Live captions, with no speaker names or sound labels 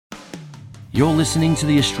You're listening to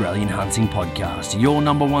the Australian Hunting Podcast, your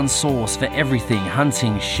number one source for everything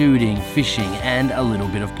hunting, shooting, fishing, and a little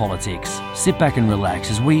bit of politics. Sit back and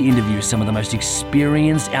relax as we interview some of the most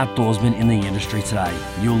experienced outdoorsmen in the industry today.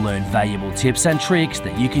 You'll learn valuable tips and tricks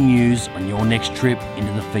that you can use on your next trip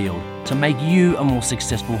into the field to make you a more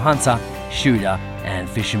successful hunter, shooter, and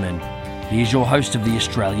fisherman. Here's your host of the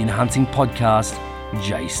Australian Hunting Podcast,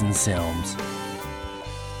 Jason Selms.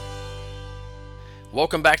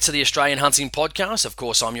 Welcome back to the Australian Hunting Podcast. Of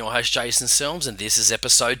course, I'm your host, Jason Selms, and this is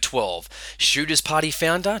episode 12. Shooters Party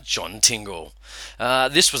founder, John Tingle.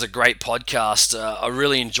 This was a great podcast. I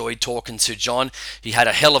really enjoyed talking to John. He had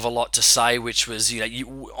a hell of a lot to say, which was,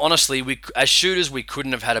 honestly, as shooters, we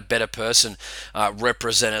couldn't have had a better person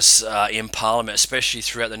represent us in Parliament, especially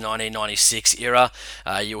throughout the 1996 era.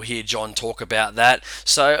 You'll hear John talk about that.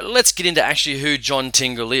 So let's get into actually who John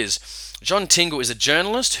Tingle is. John Tingle is a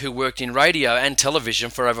journalist who worked in radio and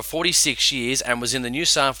television for over 46 years and was in the New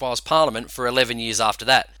South Wales Parliament for 11 years after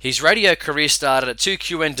that. His radio career started at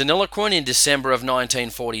 2QN Deniliquin in December of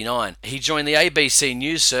 1949. He joined the ABC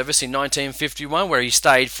News Service in 1951, where he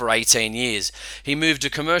stayed for 18 years. He moved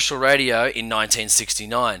to commercial radio in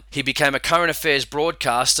 1969. He became a current affairs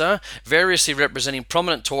broadcaster, variously representing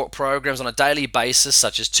prominent talk programs on a daily basis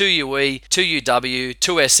such as 2UE, 2UW,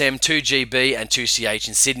 2SM, 2GB and 2CH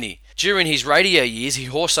in Sydney. During his radio years, he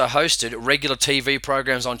also hosted regular TV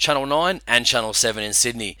programs on Channel 9 and Channel 7 in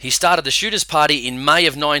Sydney. He started the Shooters Party in May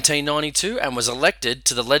of 1992 and was elected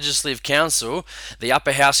to the Legislative Council, the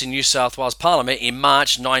upper house in New South Wales Parliament, in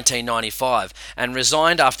March 1995 and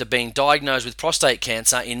resigned after being diagnosed with prostate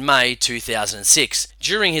cancer in May 2006.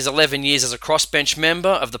 During his 11 years as a crossbench member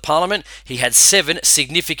of the Parliament, he had 7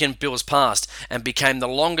 significant bills passed and became the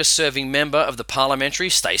longest-serving member of the Parliamentary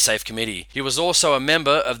Stay Safe Committee. He was also a member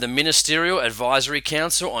of the Ministerial Advisory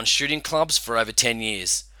Council on Shooting Clubs for over 10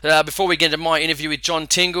 years. Before we get into my interview with John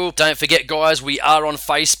Tingle, don't forget, guys, we are on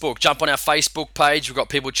Facebook. Jump on our Facebook page. We've got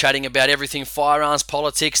people chatting about everything firearms,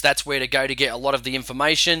 politics. That's where to go to get a lot of the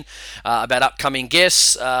information about upcoming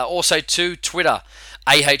guests. Also, to Twitter.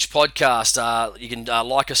 AH Podcast. You can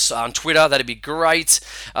like us on Twitter, that'd be great.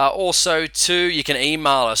 Also, too, you can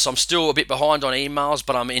email us. I'm still a bit behind on emails,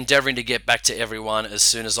 but I'm endeavouring to get back to everyone as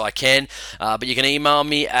soon as I can. But you can email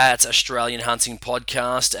me at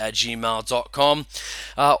australianhuntingpodcast@gmail.com.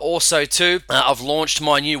 Also, too, I've launched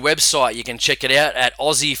my new website. You can check it out at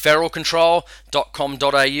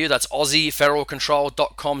aussieferalcontrol.com.au. That's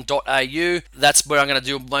aussieferalcontrol.com.au. That's where I'm going to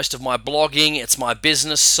do most of my blogging. It's my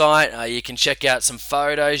business site. You can check out some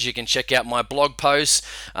photos, you can check out my blog posts,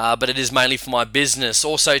 but it is mainly for my business.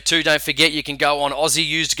 Also, too, don't forget you can go on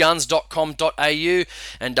aussieusedguns.com.au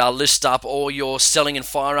and list up all your selling and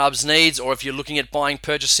firearms needs, or if you're looking at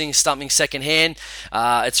purchasing something secondhand,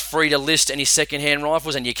 it's free to list any secondhand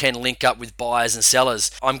rifles and you can link up with buyers and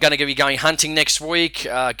sellers. I'm going to be going hunting next week,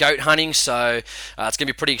 goat hunting, so it's going to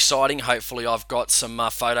be pretty exciting. Hopefully I've got some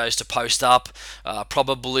photos to post up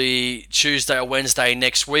probably Tuesday or Wednesday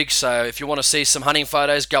next week, so if you want to see some hunting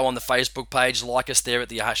photos, go on the Facebook page, like us there at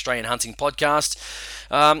the Australian Hunting Podcast.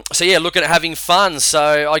 Looking at having fun.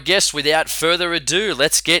 So I guess without further ado,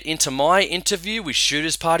 let's get into my interview with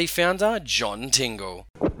Shooters Party founder, John Tingle.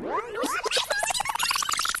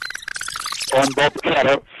 I'm Bob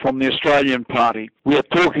Cutter from the Australian Party. We are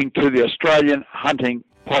talking to the Australian Hunting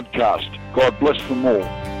Podcast. God bless them all.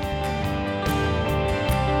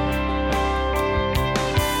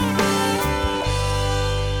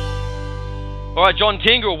 All right, John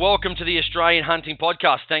Tingle, welcome to the Australian Hunting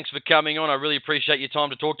Podcast. Thanks for coming on. I really appreciate your time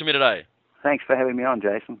to talk to me today. Thanks for having me on,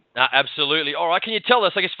 Jason. Absolutely. All right, can you tell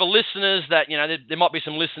us, I guess for listeners that, there might be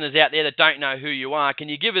some listeners out there that don't know who you are, can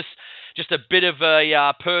you give us just a bit of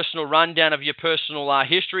a personal rundown of your personal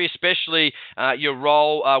history, especially your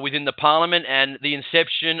role within the Parliament and the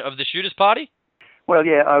inception of the Shooters Party? Well,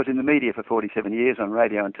 yeah, I was in the media for 47 years on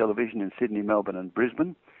radio and television in Sydney, Melbourne and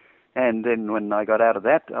Brisbane. And then when I got out of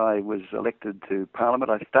that, I was elected to Parliament.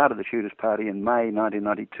 I started the Shooters Party in May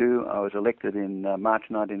 1992. I was elected in March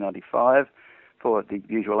 1995 for the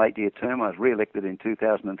usual 8-year term. I was re-elected in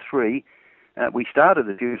 2003. We started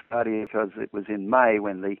the Shooters Party because it was in May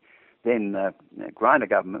when the then Greiner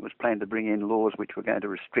government was planning to bring in laws which were going to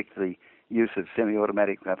restrict the use of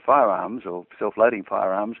semi-automatic firearms or self-loading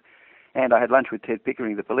firearms. And I had lunch with Ted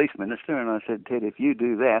Pickering, the police minister, and I said, Ted, if you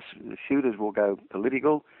do that, the shooters will go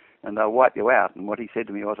political and they'll wipe you out. And what he said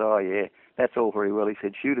to me was, oh, yeah, that's all very well. He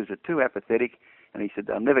said, shooters are too apathetic, and he said,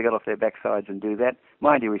 they'll never get off their backsides and do that.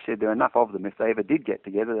 Mind you, he said, there are enough of them. If they ever did get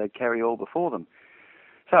together, they'd carry all before them.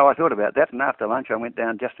 So I thought about that, and after lunch I went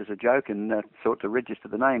down just as a joke and thought to register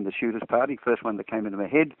the name, the Shooters Party, first one that came into my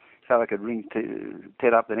head, so I could ring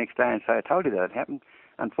Ted up the next day and say, I told you that had happened.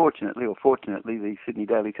 Unfortunately, or fortunately, the Sydney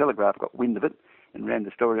Daily Telegraph got wind of it and ran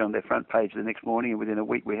the story on their front page the next morning, and within a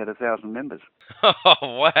week we had 1,000 members. Oh,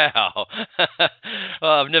 wow. Oh,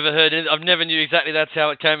 I've never knew exactly that's how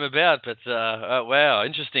it came about, but wow,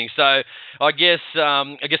 interesting. So I guess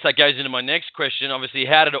that goes into my next question. Obviously,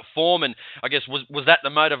 how did it form, and I guess was that the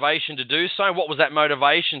motivation to do so? What was that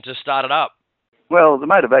motivation to start it up? Well, the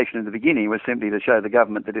motivation in the beginning was simply to show the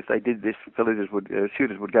government that if they did this,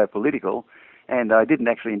 shooters would go political. And I didn't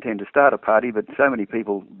actually intend to start a party, but so many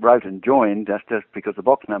people wrote and joined just because the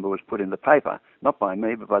box number was put in the paper, not by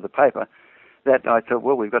me, but by the paper, that I thought,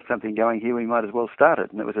 well, we've got something going here, we might as well start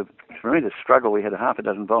it. And it was a tremendous struggle. We had half a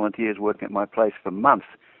dozen volunteers working at my place for months,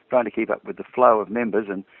 trying to keep up with the flow of members.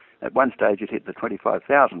 And at one stage it hit the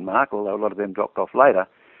 25,000 mark, although a lot of them dropped off later.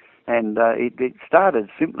 And it started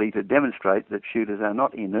simply to demonstrate that shooters are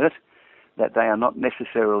not inert, that they are not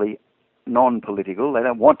necessarily non-political. They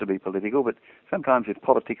don't want to be political, but sometimes if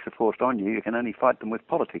politics are forced on you, you can only fight them with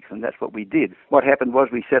politics, and that's what we did. What happened was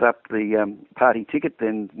we set up the party ticket,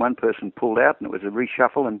 then one person pulled out, and it was a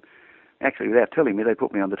reshuffle, and actually, without telling me, they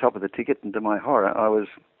put me on the top of the ticket, and to my horror, I was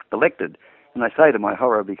elected. And I say to my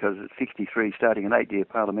horror because at 63, starting an 8-year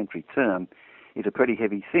parliamentary term is a pretty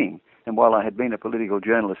heavy thing. And while I had been a political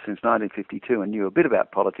journalist since 1952 and knew a bit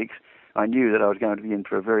about politics, I knew that I was going to be in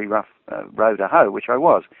for a very rough row to hoe, which I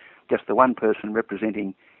was. Just the one person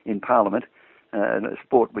representing in Parliament a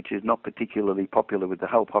sport which is not particularly popular with the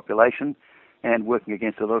whole population, and working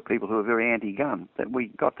against a lot of people who are very anti-gun. That we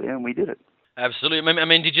got there and we did it. Absolutely. I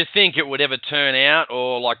mean, did you think it would ever turn out,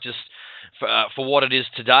 or like just for what it is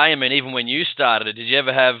today? I mean, even when you started it, did you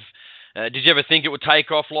ever think it would take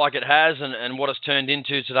off like it has, and what it's turned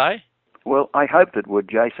into today? Well, I hoped it would,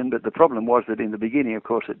 Jason, but the problem was that in the beginning, of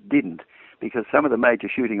course, it didn't, because some of the major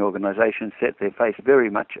shooting organisations set their face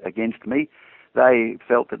very much against me. They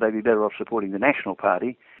felt that they'd be better off supporting the National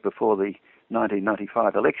Party before the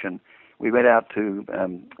 1995 election. We went out to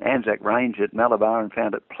Anzac Range at Malabar and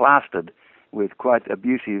found it plastered with quite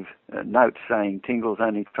abusive notes saying Tingle's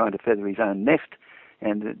only trying to feather his own nest,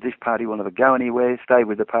 and this party will never go anywhere, stay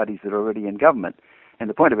with the parties that are already in government. And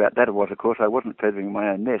the point about that was, of course, I wasn't feathering my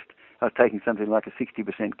own nest. I was taking something like a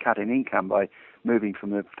 60% cut in income by moving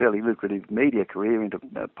from a fairly lucrative media career into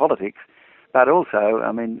politics. But also,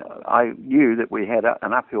 I mean, I knew that we had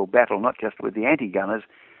an uphill battle, not just with the anti-gunners,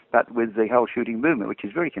 but with the whole shooting movement, which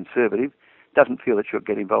is very conservative, doesn't feel it should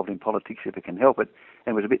get involved in politics if it can help it,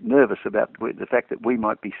 and was a bit nervous about the fact that we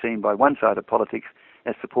might be seen by one side of politics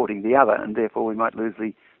as supporting the other, and therefore we might lose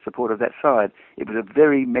the support of that side. It was a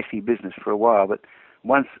very messy business for a while, but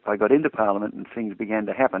once I got into Parliament and things began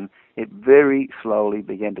to happen, it very slowly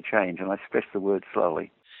began to change, and I stress the word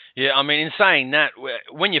slowly. Yeah, I mean, in saying that,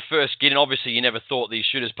 when you first get in, obviously you never thought the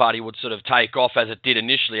Shooters Party would sort of take off as it did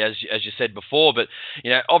initially, as you said before, but,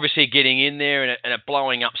 you know, obviously getting in there and it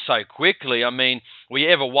blowing up so quickly, I mean, were you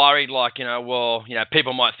ever worried, like,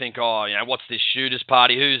 people might think, what's this Shooters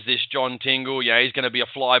Party? Who's this John Tingle? Yeah, he's going to be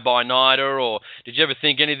a fly-by-nighter, or did you ever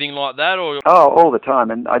think anything like that? Or all the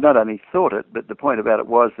time, and I not only thought it, but the point about it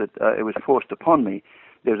was that it was forced upon me.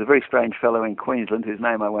 There was a very strange fellow in Queensland, whose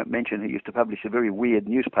name I won't mention, who used to publish a very weird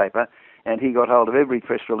newspaper, and he got hold of every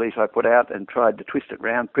press release I put out and tried to twist it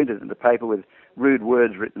round, printed it in the paper with rude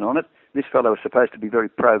words written on it. This fellow was supposed to be very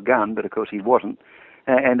pro-gun, but of course he wasn't.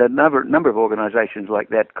 And a number of organisations like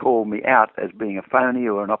that called me out as being a phony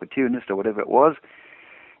or an opportunist or whatever it was.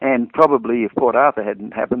 And probably if Port Arthur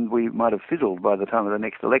hadn't happened, we might have fizzled by the time of the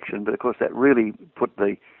next election. But of course that really put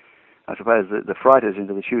the frighters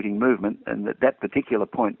into the shooting movement, and at that particular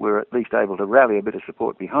point we were at least able to rally a bit of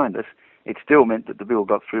support behind us. It still meant that the bill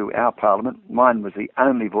got through our Parliament. Mine was the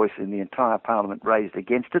only voice in the entire Parliament raised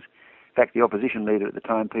against it. In fact, the opposition leader at the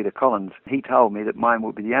time, Peter Collins, he told me that mine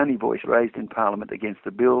would be the only voice raised in Parliament against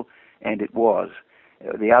the bill, and it was.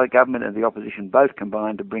 The other government and the opposition both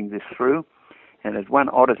combined to bring this through, and as one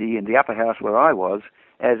oddity in the upper house where I was,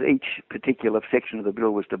 as each particular section of the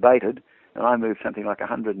bill was debated, and I moved something like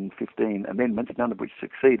 115 amendments, none of which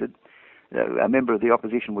succeeded, a member of the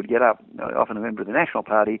opposition would get up, often a member of the National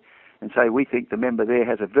Party, and say, we think the member there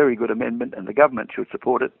has a very good amendment and the government should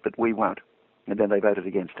support it, but we won't. And then they voted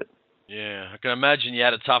against it. Yeah, I can imagine you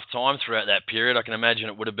had a tough time throughout that period. I can imagine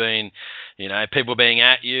it would have been, people being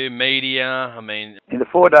at you, media, I mean... In the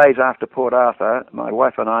 4 days after Port Arthur, my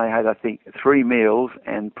wife and I had, I think, 3 meals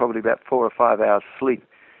and probably about 4 or 5 hours sleep.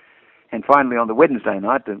 And finally, on the Wednesday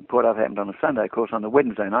night, the Port Arthur happened on a Sunday, of course, on the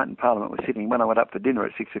Wednesday night, and Parliament was sitting. When I went up for dinner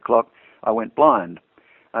at 6 o'clock, I went blind.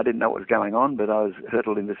 I didn't know what was going on, but I was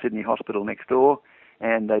hurtled into Sydney Hospital next door,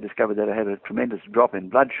 and they discovered that I had a tremendous drop in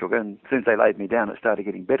blood sugar, and as soon as they laid me down, it started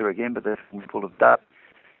getting better again, but they were full of dust.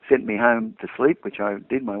 Sent me home to sleep, which I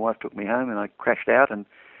did. My wife took me home, and I crashed out, and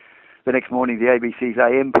the next morning the ABC's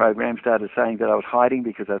AM program started saying that I was hiding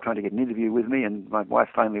because they were trying to get an interview with me, and my wife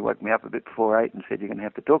finally woke me up a bit before 8 and said, "You're going to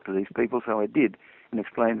have to talk to these people," so I did, and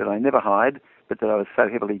explained that I never hide, but that I was so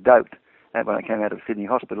heavily doped that when I came out of Sydney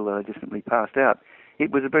Hospital that I just simply passed out. It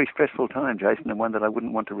was a very stressful time, Jason, and one that I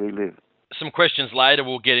wouldn't want to relive. Some questions later,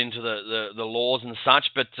 we'll get into the laws and such,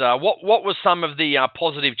 but what were some of the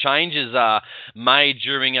positive changes made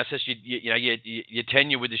during your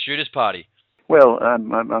tenure with the Shooters Party? Well, I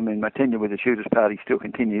mean, my tenure with the Shooters Party still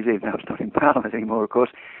continues, even though it's not in Parliament anymore, of course.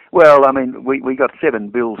 Well, I mean, we got 7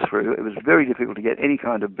 bills through. It was very difficult to get any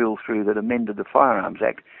kind of bill through that amended the Firearms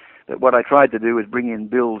Act. But what I tried to do was bring in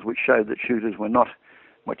bills which showed that shooters were not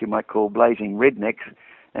what you might call blazing rednecks.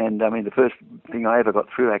 And, I mean, the first thing I ever got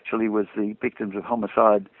through, actually, was the Victims of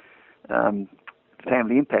Homicide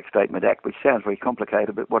Family Impact Statement Act, which sounds very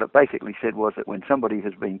complicated, but what it basically said was that when somebody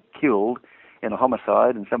has been killed in a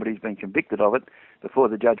homicide and somebody's been convicted of it, before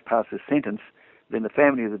the judge passes sentence, then the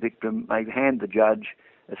family of the victim may hand the judge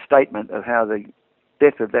a statement of how the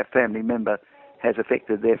death of that family member has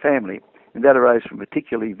affected their family. And that arose from a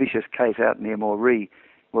particularly vicious case out near Moree,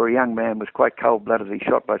 where a young man was quite cold-bloodedly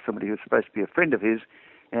shot by somebody who was supposed to be a friend of his,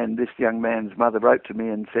 and this young man's mother wrote to me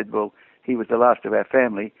and said, well, he was the last of our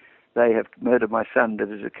family. They have murdered my son. That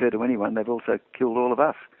has occurred to anyone. They've also killed all of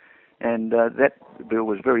us. And that bill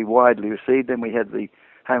was very widely received. Then we had the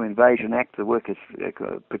Home Invasion Act, the Workers'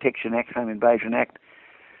 Protection Act, Home Invasion Act,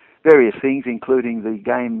 various things, including the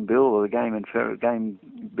Game Bill, or the Game and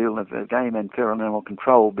Feral Animal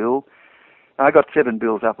Control Bill. I got 7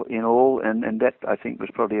 bills up in all, and that, I think, was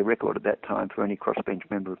probably a record at that time for any crossbench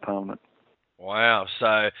member of Parliament. Wow.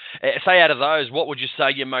 So, say out of those, what would you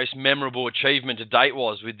say your most memorable achievement to date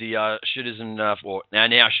was with the Shooters and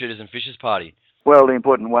now Shooters and Fishers Party? Well, the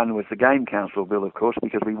important one was the Game Council bill, of course,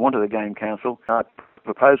 because we wanted a Game Council. I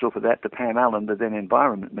proposal for that to Pam Allen, the then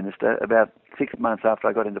Environment Minister, about 6 months after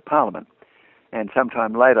I got into Parliament. And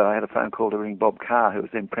sometime later, I had a phone call to ring Bob Carr, who was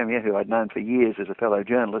then Premier, who I'd known for years as a fellow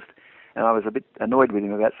journalist, and I was a bit annoyed with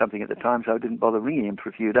him about something at the time, so I didn't bother ringing him for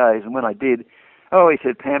a few days. And when I did, he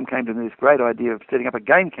said, Pam came to me with this great idea of setting up a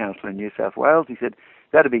Game Council in New South Wales. He said,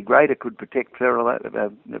 that'd be great. It could protect feral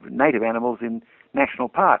native animals in national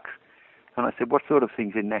parks. And I said, what sort of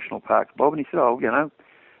things in national parks, Bob? And he said,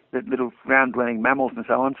 the little ground-dwelling mammals and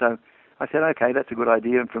so on. So I said, okay, that's a good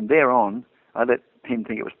idea. And from there on, I let him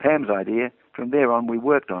think it was Pam's idea. From there on, we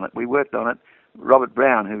worked on it. Robert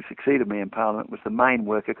Brown, who succeeded me in Parliament, was the main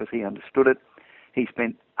worker because he understood it. He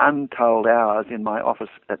spent untold hours in my office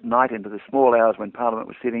at night into the small hours when Parliament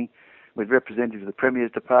was sitting with representatives of the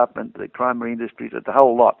Premier's Department, the primary industries, the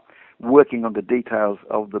whole lot, working on the details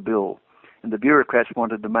of the bill. And the bureaucrats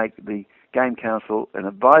wanted to make the Game Council an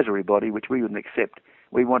advisory body, which we wouldn't accept.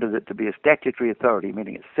 We wanted it to be a statutory authority,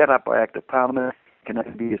 meaning it's set up by Act of Parliament, can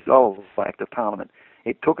only be dissolved by Act of Parliament.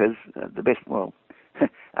 It took us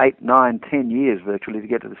 8, 9, 10 years virtually to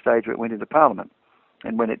get to the stage where it went into Parliament.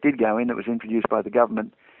 And when it did go in, it was introduced by the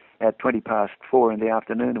government at 4:20 in the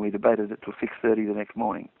afternoon, and we debated it till 6:30 the next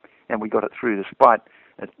morning. And we got it through despite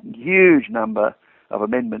a huge number of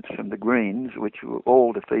amendments from the Greens, which were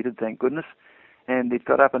all defeated, thank goodness. And it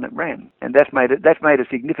got up and it ran. And that's made a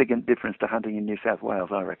significant difference to hunting in New South Wales,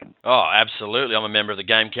 I reckon. Oh, absolutely. I'm a member of the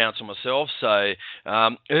Game Council myself. So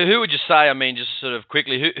who would you say, just sort of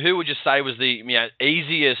quickly, who would you say was the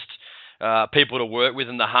easiest people to work with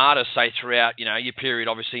and the hardest, say, throughout, your period,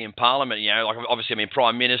 obviously, in Parliament,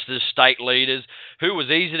 Prime Ministers, state leaders, who was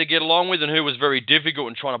easy to get along with and who was very difficult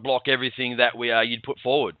in trying to block everything that you'd put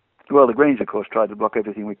forward? Well, the Greens, of course, tried to block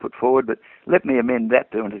everything we put forward, but let me amend that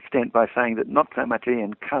to an extent by saying that not so much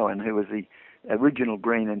Ian Cohen, who was the original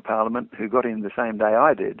Green in Parliament, who got in the same day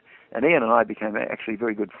I did, and Ian and I became actually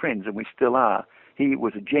very good friends, and we still are. He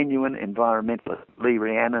was a genuine environmentalist, Lee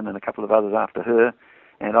Rhiannon and a couple of others after her,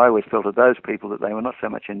 and I always felt of those people that they were not so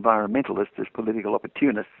much environmentalists as political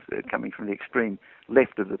opportunists coming from the extreme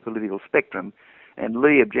left of the political spectrum, and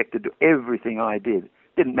Lee objected to everything I did.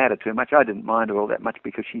 Didn't matter too much. I didn't mind her all that much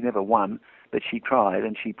because she never won, but she tried,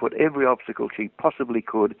 and she put every obstacle she possibly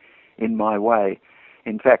could in my way.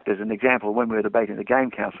 In fact, as an example, when we were debating the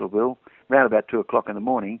Game Council bill, around about 2 o'clock in the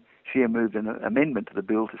morning, she moved an amendment to the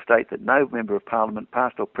bill to state that no member of Parliament,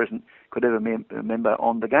 past or present, could ever be a member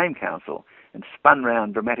on the Game Council, and spun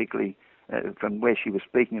round dramatically from where she was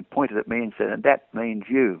speaking and pointed at me and said, and that means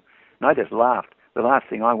you. And I just laughed. the last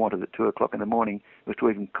thing I wanted at 2 o'clock in the morning was to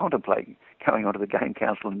even contemplate going onto the Game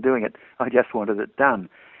Council and doing it. I just wanted it done.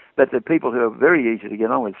 But the people who are very easy to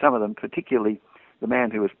get on with, some of them, particularly the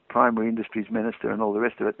man who was Primary Industries Minister and all the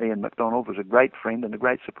rest of it, Ian MacDonald, was a great friend and a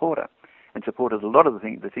great supporter, and supported a lot of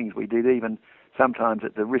the things we did, even sometimes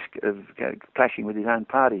at the risk of clashing with his own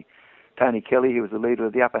party. Tony Kelly, who was the leader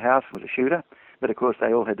of the upper house, was a shooter, but of course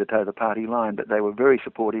they all had to toe the party line, but they were very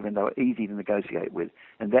supportive and they were easy to negotiate with,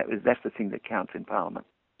 and that's the thing that counts in Parliament.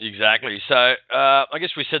 Exactly. So I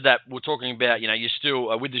guess we said that we're talking about, you're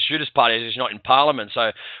still with the Shooters Party, as it's not in Parliament.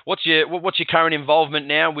 So what's your current involvement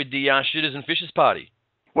now with the Shooters and Fishers Party?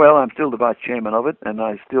 Well, I'm still the vice chairman of it, and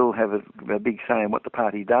I still have a big say in what the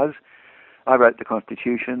party does. I wrote the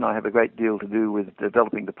Constitution. I have a great deal to do with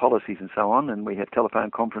developing the policies and so on, and we have telephone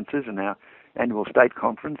conferences and our annual state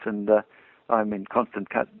conference, and I'm in constant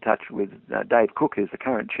touch with Dave Cook, who's the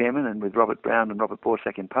current chairman, and with Robert Brown and Robert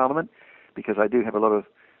Borsak in Parliament, because I do have a lot of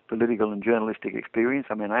political and journalistic experience.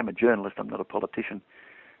 I mean, I'm a journalist, I'm not a politician,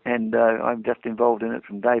 and I'm just involved in it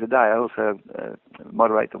from day to day. I also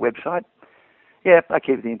moderate the website. Yeah, I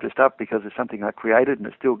keep the interest up because it's something I created, and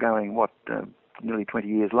it's still going, nearly 20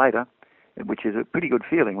 years later, which is a pretty good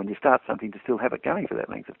feeling when you start something to still have it going for that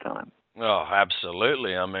length of time. Oh,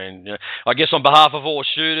 absolutely. I mean, I guess on behalf of all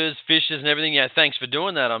shooters, fishers, and everything, thanks for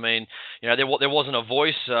doing that. I mean, there wasn't a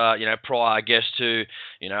voice, prior, I guess, to,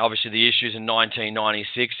 obviously the issues in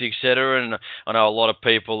 1996, etc. And I know a lot of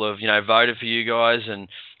people have, voted for you guys, and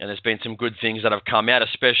there's been some good things that have come out,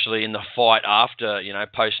 especially in the fight after,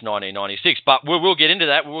 post 1996. But we'll get into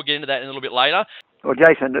that. We'll get into that in a little bit later. Well,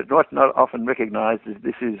 Jason, what's not often recognised is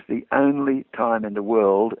this is the only time in the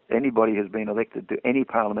world anybody has been elected to any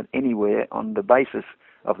parliament anywhere on the basis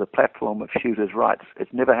of the platform of shooters' rights.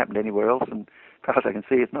 It's never happened anywhere else, and as far as I can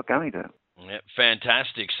see, it's not going to. Yeah,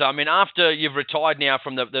 fantastic. So, I mean, after you've retired now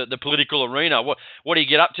from the political arena, what do you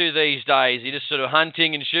get up to these days? Are you just sort of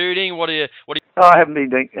hunting and shooting? I haven't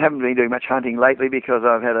been doing much hunting lately because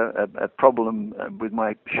I've had a problem with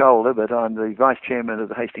my shoulder, but I'm the vice chairman of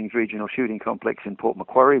the Hastings Regional Shooting Complex in Port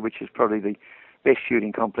Macquarie, which is probably the best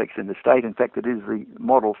shooting complex in the state. In fact, it is the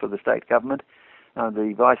model for the state government. I'm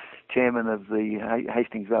the vice chairman of the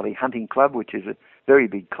Hastings Valley Hunting Club, which is a very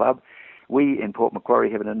big club. We in Port Macquarie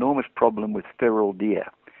have an enormous problem with feral deer.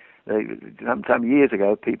 Some years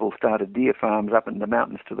ago, people started deer farms up in the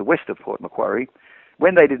mountains to the west of Port Macquarie.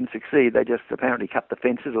 When they didn't succeed, they just apparently cut the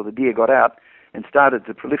fences, or the deer got out and started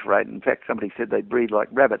to proliferate. In fact, somebody said they'd breed like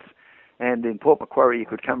rabbits. And in Port Macquarie, you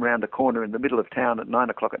could come round a corner in the middle of town at 9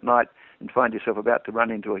 o'clock at night and find yourself about to run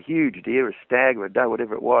into a huge deer, a stag or a doe,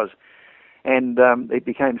 whatever it was. And it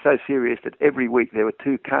became so serious that every week there were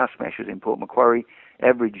 2 car smashes in Port Macquarie,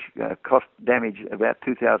 average cost damage about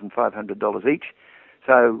 $2,500 each.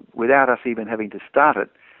 So without us even having to start it,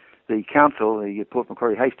 the council, the Port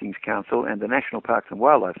Macquarie Hastings Council, and the National Parks and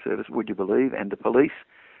Wildlife Service, would you believe, and the police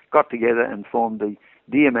got together and formed the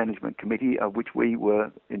Deer Management Committee, of which we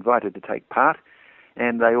were invited to take part.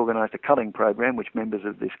 And they organised a culling program, which members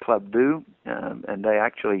of this club do, and they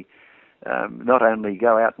actually not only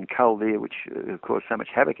go out and cull deer, which cause so much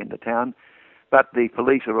havoc in the town, but the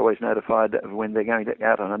police are always notified of when they're going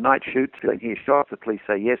out on a night shoot. So they hear shots, the police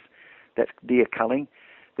say, yes, that's deer culling.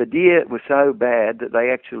 The deer were so bad that they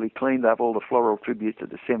actually cleaned up all the floral tributes at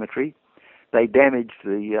the cemetery. They damaged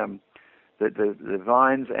the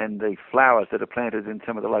vines and the flowers that are planted in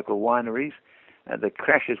some of the local wineries. The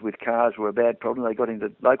crashes with cars were a bad problem. They got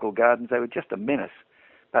into local gardens. They were just a menace.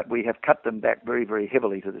 But we have cut them back very, very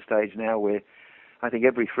heavily to the stage now where I think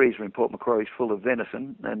every freezer in Port Macquarie is full of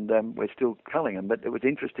venison, and we're still culling them. But it was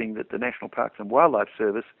interesting that the National Parks and Wildlife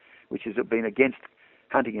Service, which has been against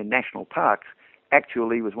hunting in national parks,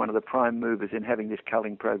 actually was one of the prime movers in having this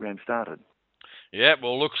culling program started. Yeah,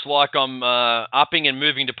 well, looks like I'm upping and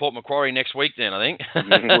moving to Port Macquarie next week then, I think.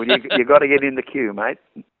 Yeah, well, you got to get in the queue, mate.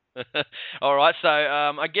 All right, so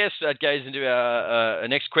I guess that goes into our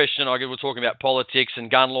next question. I guess we're talking about politics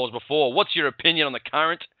and gun laws before. What's your opinion on the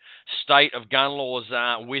current state of gun laws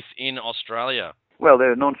within Australia? Well,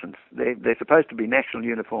 they're nonsense. They're supposed to be national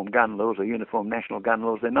uniform gun laws or uniform national gun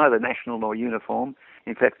laws. They're neither national nor uniform.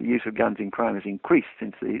 In fact, the use of guns in crime has increased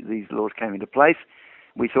since these laws came into place.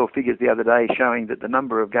 We saw figures the other day showing that the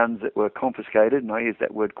number of guns that were confiscated, and I use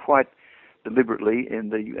that word quite deliberately in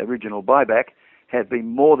the original buyback, have been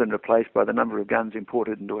more than replaced by the number of guns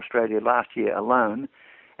imported into Australia last year alone.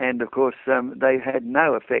 And, of course, they had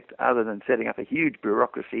no effect other than setting up a huge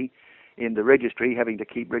bureaucracy in the registry, having to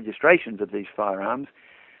keep registrations of these firearms.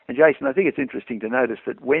 And, Jason, I think it's interesting to notice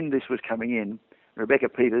that when this was coming in, Rebecca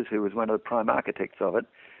Peters, who was one of the prime architects of it,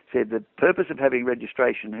 said the purpose of having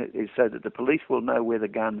registration is so that the police will know where the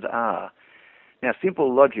guns are. Now,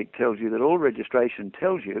 simple logic tells you that all registration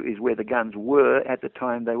tells you is where the guns were at the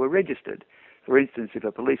time they were registered. For instance, if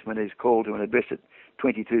a policeman is called to an address at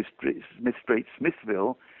 22 Smith Street,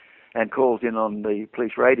 Smithville, and calls in on the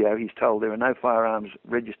police radio, he's told there are no firearms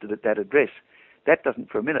registered at that address. That doesn't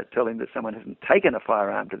for a minute tell him that someone hasn't taken a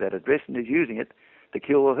firearm to that address and is using it to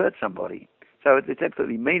kill or hurt somebody. So it's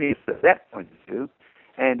absolutely meaningless at that point of view,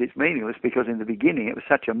 and it's meaningless because in the beginning it was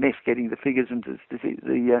such a mess getting the figures and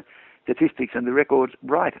the statistics and the records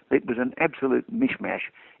right. It was an absolute mishmash.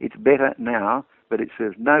 It's better now, but it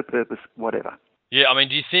serves no purpose whatever. Yeah, I mean,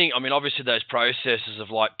 do you think, obviously those processes of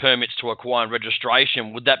like permits to acquire and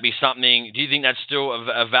registration, would that be something, do you think that's still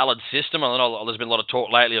a valid system? I know there's been a lot of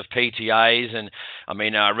talk lately of PTAs and,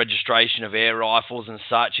 registration of air rifles and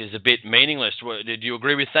such is a bit meaningless. Do you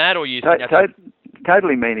agree with that, or you think that's...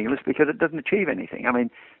 Totally meaningless because it doesn't achieve anything. I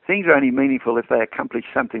mean, things are only meaningful if they accomplish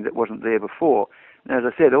something that wasn't there before. And as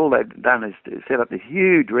I said, all they've done is to set up this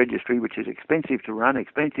huge registry, which is expensive to run,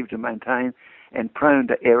 expensive to maintain, and prone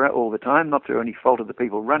to error all the time, not through any fault of the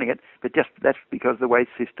people running it, but just that's because the way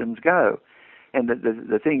systems go. And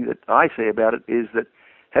the thing that I see about it is that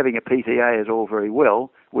having a PTA is all very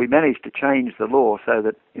well. We managed to change the law so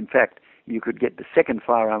that, in fact, you could get the second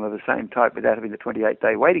firearm of the same type without having the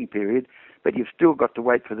 28-day waiting period, but you've still got to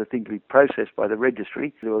wait for the thing to be processed by the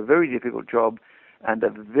registry. They do a very difficult job under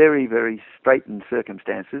very, very straitened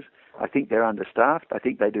circumstances. I think they're understaffed. I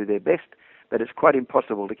think they do their best, but it's quite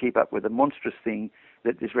impossible to keep up with the monstrous thing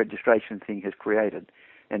that this registration thing has created.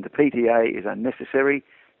 And the PTA is unnecessary.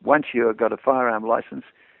 Once you've got a firearm license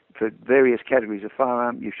for various categories of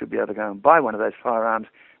firearm, you should be able to go and buy one of those firearms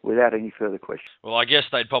without any further question. Well, I guess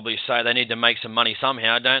they'd probably say they need to make some money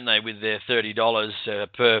somehow, don't they, with their $30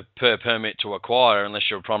 per permit to acquire, unless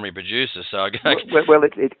you're a primary producer. So well,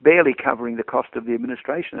 it's barely covering the cost of the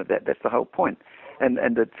administration of that. That's the whole point. And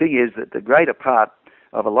the thing is that the greater part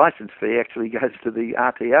of a license fee actually goes to the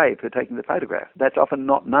RTA for taking the photograph. That's often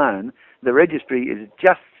not known. The registry is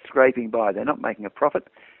just scraping by. They're not making a profit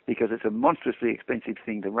because it's a monstrously expensive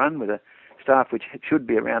thing to run with a staff which should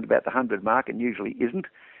be around about the 100 mark and usually isn't.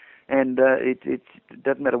 And it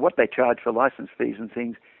doesn't matter what they charge for license fees and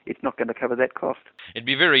things, it's not going to cover that cost. It'd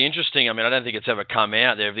be very interesting. I don't think it's ever come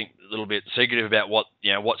out there. I think a little bit secretive about what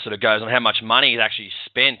sort of goes on, how much money is actually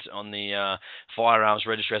spent on the firearms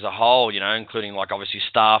registry as a whole. Including like obviously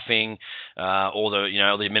staffing, all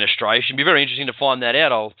the administration. It'd be very interesting to find that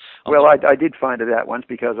out. I did find it out once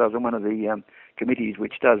because I was on one of the committees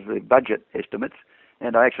which does the budget estimates,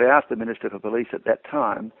 and I actually asked the Minister for Police at that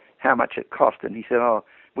time how much it cost, and he said,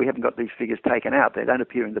 we haven't got these figures taken out. They don't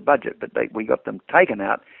appear in the budget, but we got them taken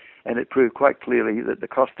out, and it proved quite clearly that the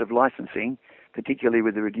cost of licensing, particularly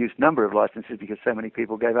with the reduced number of licenses because so many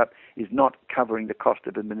people gave up, is not covering the cost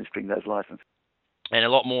of administering those licenses. And a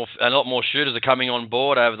lot more shooters are coming on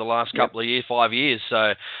board over the last couple of years, 5 years.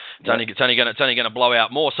 So it's only going to blow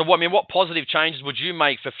out more. So what positive changes would you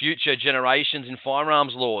make for future generations in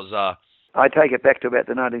firearms laws? I take it back to about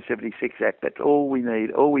the 1976 Act. That's all we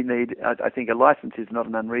need. All we need, I think a license is not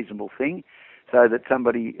an unreasonable thing, so that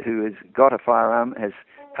somebody who has got a firearm has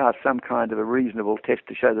passed some kind of a reasonable test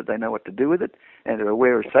to show that they know what to do with it and are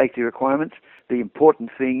aware of safety requirements. The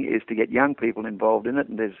important thing is to get young people involved in it,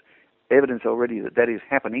 and there's evidence already that is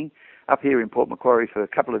happening. Up here in Port Macquarie for a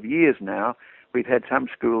couple of years now, we've had some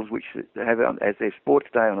schools which have as their sports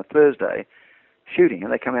day on a Thursday shooting,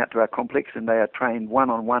 and they come out to our complex and they are trained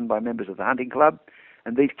one-on-one by members of the hunting club,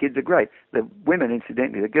 and these kids are great. The women,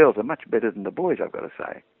 incidentally, the girls are much better than the boys, I've got to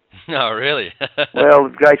say. Oh, really? Well,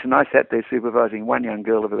 Grace and I sat there supervising one young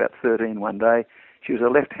girl of about 13 one day. She was a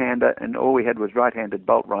left-hander, and all we had was right-handed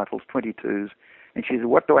bolt rifles, 22s, and she said,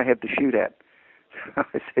 what do I have to shoot at?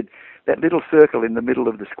 I said, that little circle in the middle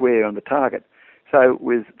of the square on the target. So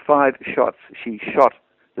with 5 shots, she shot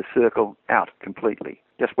the circle out completely.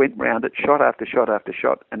 Just went round it, shot after shot after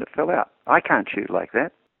shot, and it fell out. I can't shoot like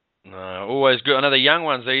that. No, always good. I know the young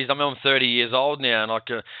ones, I'm 30 years old now, and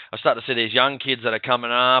I start to see these young kids that are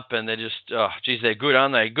coming up, and they're just, they're good,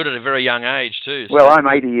 aren't they? Good at a very young age, too. So. Well, I'm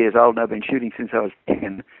 80 years old, and I've been shooting since I was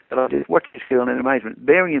 10, but I just watched this girl in amazement,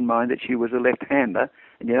 bearing in mind that she was a left-hander,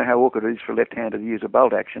 and you know how awkward it is for a left-hander to use a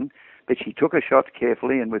bolt action, but she took her shots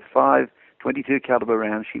carefully, and with 5 .22 caliber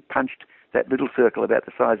rounds, she punched that little circle about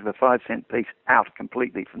the size of a 5-cent piece out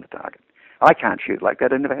completely from the target. I can't shoot like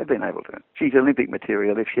that. I never have been able to. She's Olympic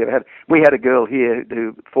material if she ever had. We had a girl here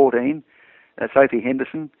who 14, Sophie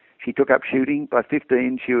Henderson. She took up shooting. By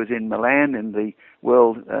 15, she was in Milan in the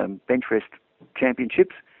World Bench Rest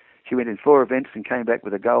Championships. She went in 4 events and came back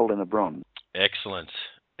with a gold and a bronze. Excellent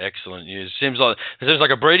news. Seems like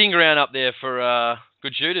a breeding ground up there for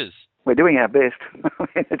good shooters. We're doing our best.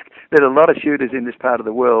 There's a lot of shooters in this part of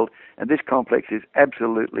the world, and this complex is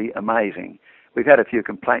absolutely amazing. We've had a few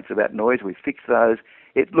complaints about noise. We've fixed those.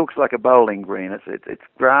 It looks like a bowling green. It's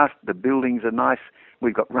grass. The buildings are nice.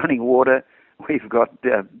 We've got running water. We've got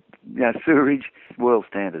sewerage, world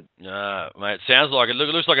standard. Mate, it sounds like it. It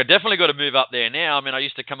looks like I definitely got to move up there now. I mean, I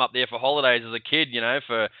used to come up there for holidays as a kid,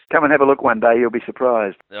 for... Come and have a look one day. You'll be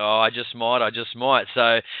surprised. Oh, I just might.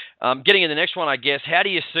 So, getting in the next one, I guess. How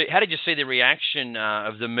did you see the reaction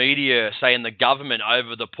of the media, say, in the government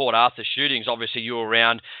over the Port Arthur shootings? Obviously, you were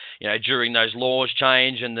around, during those laws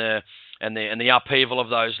change and the upheaval of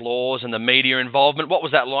those laws and the media involvement. What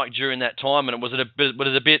was that like during that time? And was it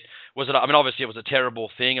I mean, obviously it was a terrible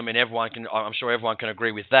thing. I mean, I'm sure everyone can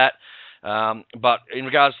agree with that. But in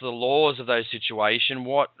regards to the laws of those situations,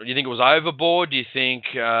 what do you think it was overboard? Do you think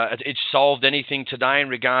it solved anything today in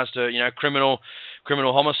regards to criminal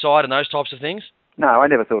homicide and those types of things? No, I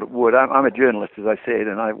never thought it would. I'm a journalist, as I said,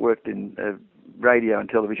 and I worked in radio and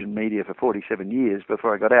television media for 47 years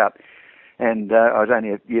before I got out. And I was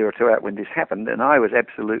only a year or two out when this happened, and I was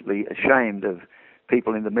absolutely ashamed of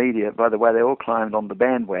people in the media. By the way, they all climbed on the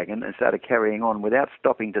bandwagon and started carrying on without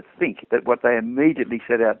stopping to think that what they immediately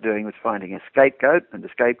set out doing was finding a scapegoat, and the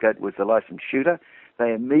scapegoat was the licensed shooter.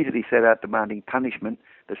 They immediately set out demanding punishment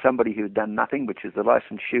for somebody who had done nothing, which is the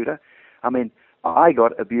licensed shooter. I mean, I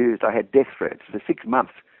got abused. I had death threats. For 6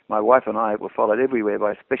 months, my wife and I were followed everywhere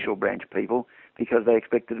by special branch people because they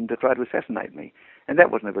expected them to try to assassinate me. And that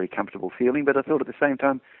wasn't a very comfortable feeling, but I thought at the same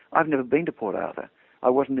time, I've never been to Port Arthur. I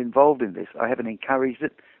wasn't involved in this. I haven't encouraged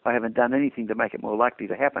it. I haven't done anything to make it more likely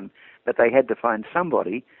to happen. But they had to find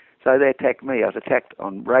somebody, so they attacked me. I was attacked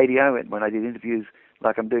on radio, and when I did interviews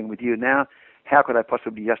like I'm doing with you now, how could I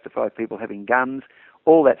possibly justify people having guns,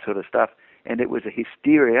 all that sort of stuff. And it was a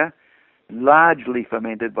hysteria largely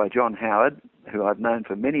fomented by John Howard, who I've known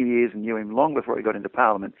for many years and knew him long before he got into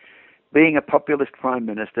Parliament, being a populist Prime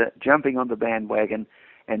Minister, jumping on the bandwagon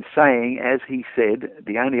and saying, as he said,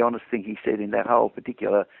 the only honest thing he said in that whole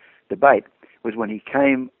particular debate was when he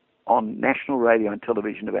came on national radio and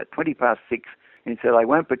television about 6 and said, I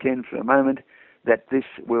won't pretend for a moment that this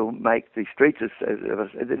will make the streets,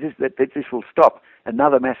 that this will stop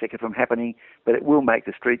another massacre from happening, but it will make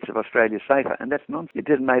the streets of Australia safer. And that's nonsense. It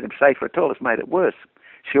didn't make them safer at all. It's made it worse.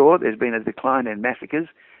 Sure, there's been a decline in massacres.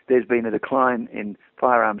 There's been a decline in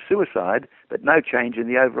firearm suicide, but no change in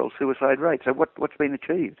the overall suicide rate. So what's been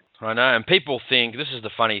achieved? I know, and people think, this is the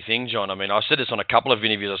funny thing, John. I mean, I've said this on a couple of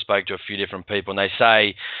interviews. I spoke to a few different people, and they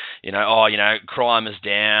say, crime is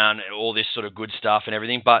down, all this sort of good stuff and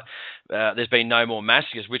everything, but there's been no more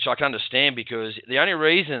massacres, which I can understand, because the only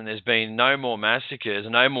reason there's been no more massacres,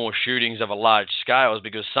 no more shootings of a large scale is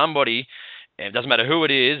because somebody, and it doesn't matter who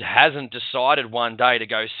it is, hasn't decided one day to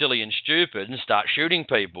go silly and stupid and start shooting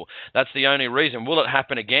people. That's the only reason. Will it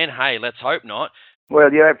happen again? Hey, let's hope not.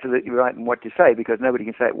 Well, you're absolutely right in what you say, because nobody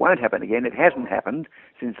can say it won't happen again. It hasn't happened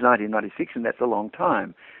since 1996, and that's a long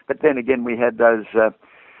time. But then again, we had those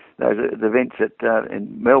events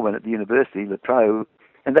in Melbourne at the university, La Trobe,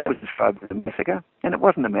 and that was described as a massacre. And it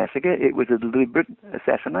wasn't a massacre, it was a deliberate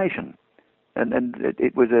assassination. And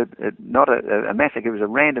it was not a massacre, it was a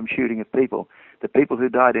random shooting of people. The people who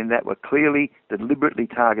died in that were clearly, deliberately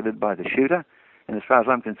targeted by the shooter, and as far as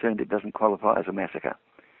I'm concerned, it doesn't qualify as a massacre.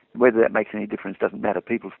 Whether that makes any difference doesn't matter.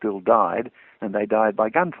 People still died, and they died by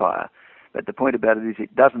gunfire. But the point about it is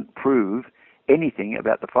it doesn't prove anything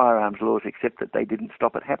about the firearms laws except that they didn't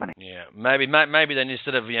stop it happening. Yeah, maybe then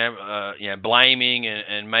instead of blaming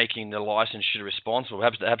and making the licensed shooter responsible,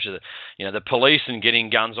 perhaps the police and getting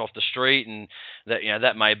guns off the street, and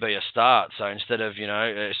that may be a start. So instead of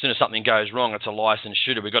as soon as something goes wrong, it's a licensed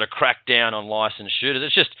shooter. We've got to crack down on licensed shooters.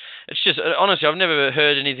 It's just honestly, I've never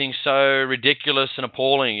heard anything so ridiculous and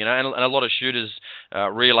appalling. And a lot of shooters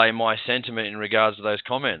relay my sentiment in regards to those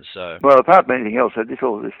comments. So well, apart from anything else,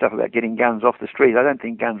 all this stuff about getting guns off the street, I don't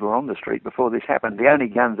think guns were on the street before this happened. The only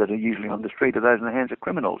guns that are usually on the street are those in the hands of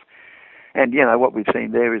criminals. And, what we've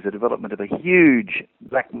seen there is the development of a huge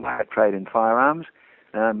black market trade in firearms.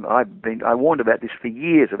 I warned about this for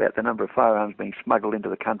years, about the number of firearms being smuggled into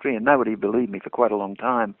the country, and nobody believed me for quite a long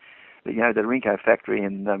time. But, the Rinko factory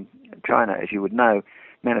in China, as you would know,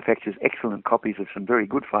 manufactures excellent copies of some very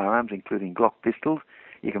good firearms, including Glock pistols.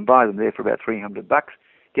 You can buy them there for about $300,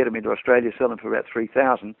 get them into Australia, sell them for about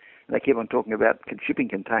 $3,000, and they keep on talking about shipping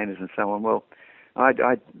containers and so on. Well,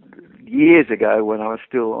 I years ago, when I was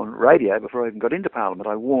still on radio, before I even got into Parliament,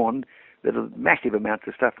 I warned that massive amounts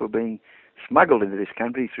of stuff were being smuggled into this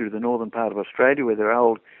country through the northern part of Australia, where there are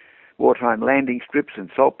old wartime landing strips and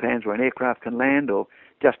salt pans where an aircraft can land, or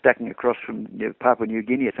just ducking across from Papua New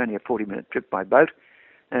Guinea. It's only a 40-minute trip by boat.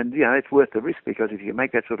 And, it's worth the risk, because if you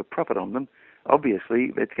make that sort of profit on them,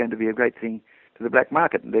 obviously it's going to be a great thing to the black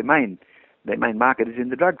market. And their main market is in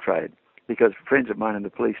the drug trade, because friends of mine in the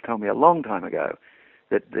police told me a long time ago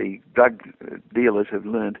that the drug dealers have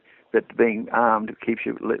learned that being armed keeps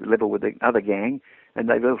you level with the other gang, and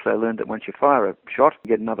they've also learned that once you fire a shot, you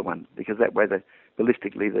get another one, because that way,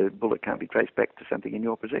 ballistically, the bullet can't be traced back to something in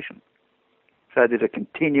your possession. So there's a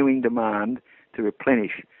continuing demand to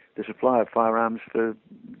replenish the supply of firearms for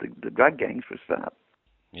the drug gangs, for a start.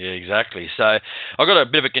 Yeah, exactly. So I've got a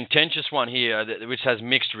bit of a contentious one here which has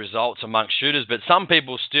mixed results amongst shooters, but some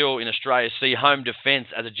people still in Australia see home defence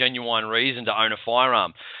as a genuine reason to own a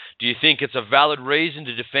firearm. Do you think it's a valid reason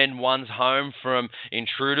to defend one's home from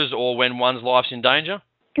intruders or when one's life's in danger?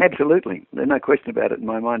 Absolutely. There's no question about it in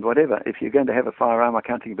my mind whatever. If you're going to have a firearm, I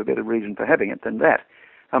can't think of a better reason for having it than that.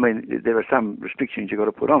 I mean, there are some restrictions you've got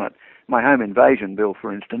to put on it. My home invasion bill,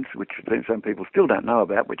 for instance, which some people still don't know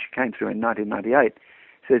about, which came through in 1998,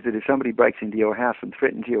 says that if somebody breaks into your house and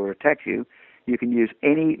threatens you or attacks you, you can use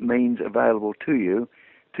any means available to you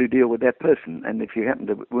to deal with that person. And if you happen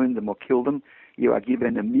to wound them or kill them, you are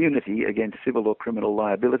given immunity against civil or criminal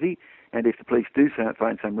liability. And if the police do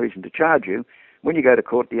find some reason to charge you, when you go to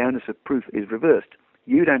court, the onus of proof is reversed.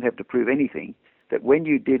 You don't have to prove anything, that when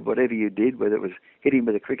you did whatever you did, whether it was hit him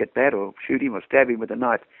with a cricket bat or shoot him or stab him with a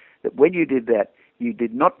knife, that when you did that, you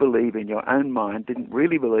did not believe in your own mind, didn't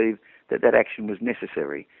really believe that that action was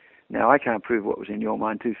necessary. Now, I can't prove what was in your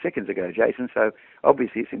mind 2 seconds ago, Jason, so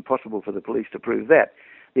obviously it's impossible for the police to prove that.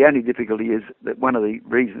 The only difficulty is that one of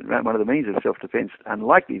the means of self-defence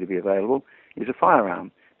unlikely to be available is a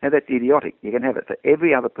firearm. Now, that's idiotic. You can have it for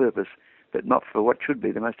every other purpose, but not for what should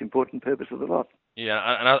be the most important purpose of the lot. Yeah,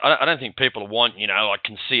 and I don't think people want, like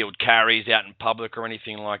concealed carries out in public or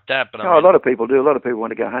anything like that. But a lot of people do. A lot of people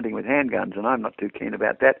want to go hunting with handguns, and I'm not too keen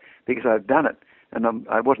about that because I've done it. And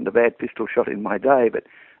I wasn't a bad pistol shot in my day, but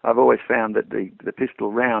I've always found that the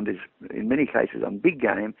pistol round is, in many cases, on big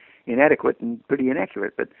game, inadequate and pretty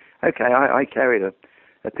inaccurate. But, okay, I carried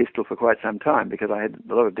a pistol for quite some time because I had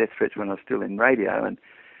a lot of death threats when I was still in radio, and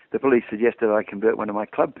the police suggested I convert one of my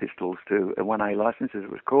club pistols to a 1A license, as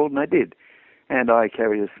it was called, and I did. And I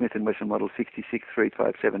carried a Smith & Wesson Model 66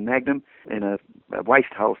 .357 Magnum in a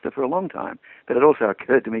waist holster for a long time. But it also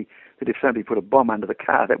occurred to me that if somebody put a bomb under the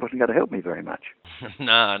car, that wasn't going to help me very much.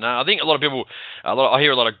 No. I think a lot of people, I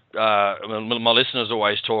hear a lot of my listeners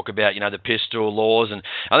always talk about, the pistol laws, and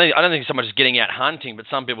I don't think so much as getting out hunting, but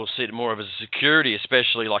some people see it more of as a security,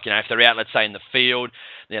 especially like, if they're out, let's say, in the field,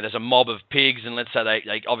 there's a mob of pigs, and let's say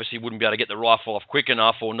they obviously wouldn't be able to get the rifle off quick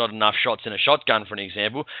enough, or not enough shots in a shotgun, for an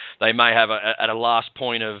example. They may have at a last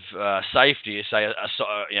point of safety, say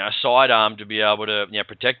a sidearm to be able to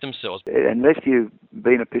protect themselves. Unless you've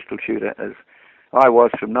been a pistol shooter, as I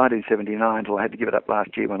was from 1979 till I had to give it up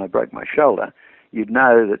last year when I broke my shoulder, you'd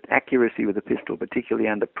know that accuracy with a pistol, particularly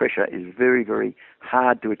under pressure, is very, very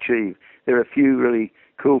hard to achieve. There are a few really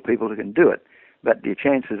cool people who can do it, but the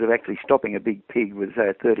chances of actually stopping a big pig with, say,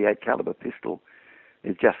 a .38 caliber pistol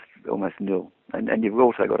is just almost nil. And you've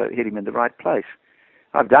also got to hit him in the right place.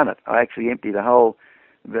 I've done it. I actually emptied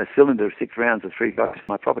the cylinder of 6 rounds of 3 guys on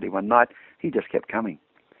my property one night. He just kept coming.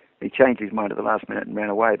 He changed his mind at the last minute and ran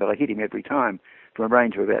away, but I hit him every time from a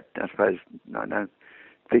range of about,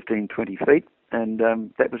 15, 20 feet, and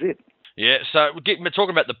that was it. Yeah, so we're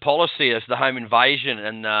talking about the policy as the home invasion,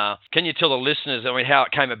 and can you tell the listeners, how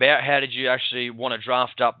it came about? How did you actually want to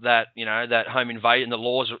draft up that, that home invasion, the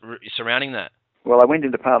laws surrounding that? Well, I went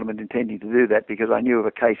into Parliament intending to do that because I knew of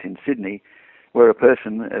a case in Sydney where a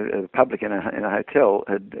person, a public in a hotel,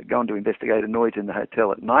 had gone to investigate a noise in the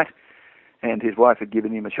hotel at night, and his wife had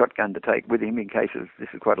given him a shotgun to take with him in case of, this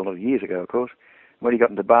was quite a lot of years ago, of course. When he got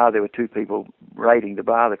into the bar, there were 2 people raiding the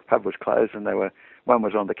bar. The pub was closed, and one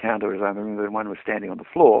was on the counter, as I remember, and one was standing on the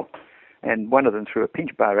floor. And one of them threw a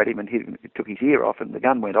pinch bar at him and took his ear off, and the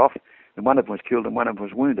gun went off, and one of them was killed and one of them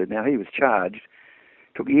was wounded. Now, he was charged.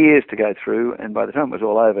 Took years to go through, and by the time it was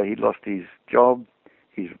all over, he'd lost his job,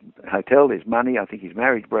 his hotel, his money. I think his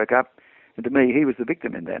marriage broke up. And to me, he was the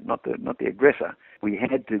victim in that, not the aggressor. We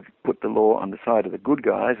had to put the law on the side of the good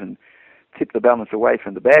guys and tip the balance away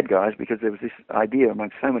from the bad guys, because there was this idea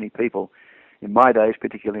amongst so many people in my days,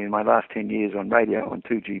 particularly in my last 10 years on radio on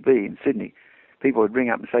 2GB in Sydney. People would ring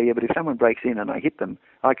up and say, yeah, but if someone breaks in and I hit them,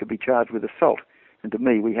 I could be charged with assault. And to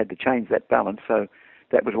me, we had to change that balance. So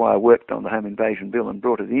that was why I worked on the home invasion bill and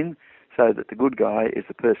brought it in, so that the good guy is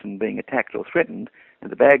the person being attacked or threatened, and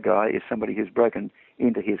the bad guy is somebody who's broken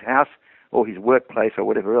into his house or his workplace or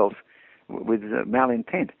whatever else with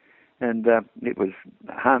malintent. And it was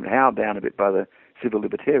howled down a bit by the civil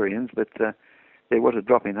libertarians, but there was a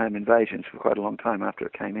drop in home invasions for quite a long time after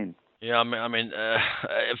it came in. Yeah, I mean,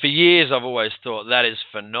 for years I've always thought that is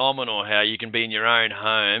phenomenal how you can be in your own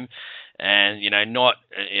home and, not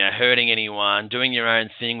hurting anyone, doing your own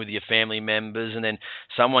thing with your family members, and then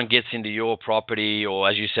someone gets into your property or,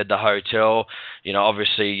 as you said, the hotel,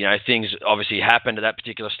 obviously, things obviously happened at that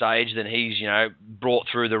particular stage, then he's, brought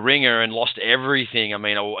through the ringer and lost everything. I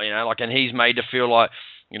mean, and he's made to feel like,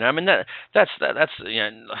 I mean, that's it's,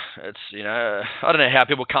 I don't know how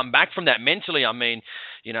people come back from that mentally. I mean,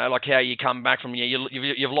 like how you come back from,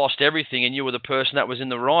 you've lost everything and you were the person that was in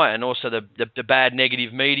the right, and also the bad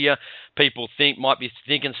negative media, people might be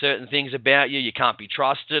thinking certain things about you, you can't be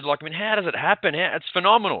trusted. Like, I mean, how does it happen? It's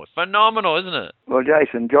phenomenal, isn't it? Well,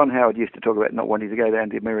 Jason, John Howard used to talk about not wanting to go down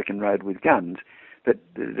the American road with guns, but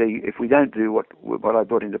if we don't do what I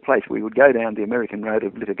brought into place, we would go down the American road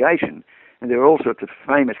of litigation. And there are all sorts of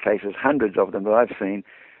famous cases, hundreds of them that I've seen.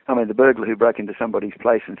 I mean, the burglar who broke into somebody's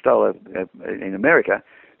place and in America,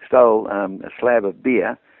 stole a slab of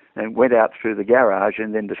beer and went out through the garage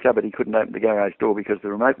and then discovered he couldn't open the garage door because the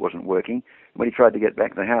remote wasn't working. When he tried to get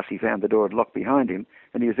back to the house, he found the door had locked behind him,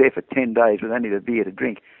 and he was there for 10 days with only the beer to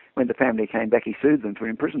drink. When the family came back, he sued them for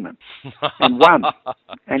imprisonment and won.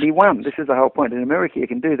 And he won. This is the whole point. In America, you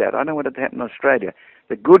can do that. I don't want it to happen in Australia.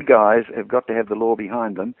 The good guys have got to have the law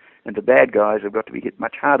behind them, and the bad guys have got to be hit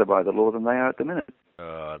much harder by the law than they are at the minute.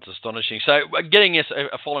 It's astonishing. So,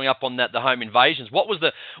 following up on that, the home invasions. What were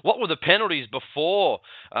the penalties before,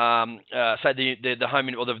 say the home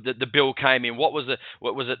or the bill came in? What was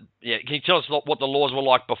it? Yeah, can you tell us what the laws were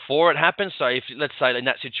like before it happened? So, if let's say in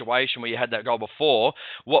that situation where you had that goal before,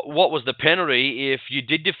 what was the penalty if you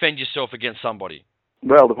did defend yourself against somebody?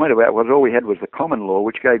 Well, the point about it was all we had was the common law,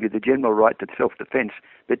 which gave you the general right to self-defence,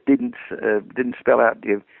 but didn't spell out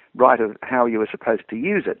the right of how you were supposed to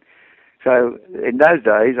use it. So in those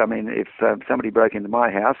days, I mean, if somebody broke into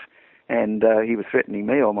my house and he was threatening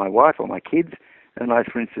me or my wife or my kids, and I,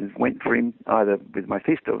 for instance, went for him either with my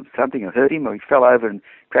fist or something or hurt him, or he fell over and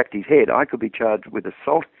cracked his head, I could be charged with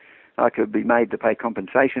assault. I could be made to pay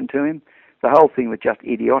compensation to him. The whole thing was just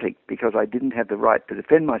idiotic because I didn't have the right to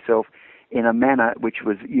defend myself in a manner which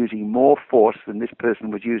was using more force than this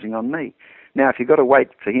person was using on me. Now, if you've got to wait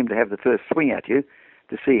for him to have the first swing at you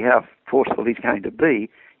to see how forceful he's going to be,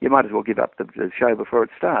 you might as well give up the show before it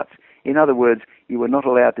starts. In other words, you were not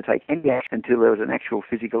allowed to take any action until there was an actual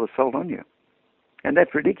physical assault on you. And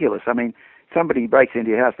that's ridiculous. I mean, somebody breaks into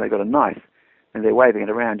your house and they've got a knife and they're waving it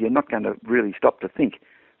around, you're not going to really stop to think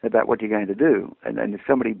about what you're going to do. And then if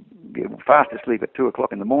somebody, you're fast asleep at 2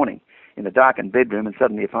 o'clock in the morning in a darkened bedroom and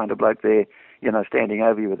suddenly you find a bloke there, standing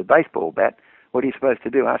over you with a baseball bat, what are you supposed to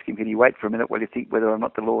do? Ask him, can you wait for a minute while you think whether or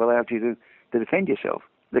not the law allows you to defend yourself?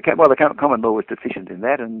 The common law was deficient in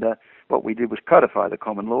that, and what we did was codify the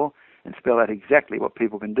common law and spell out exactly what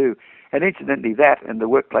people can do. And incidentally, that and the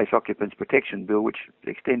Workplace Occupants Protection Bill, which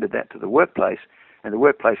extended that to the workplace, and the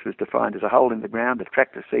workplace was defined as a hole in the ground, a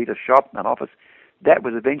tractor seat, a shop, an office, that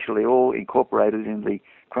was eventually all incorporated in the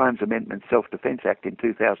Crimes Amendment Self-Defence Act in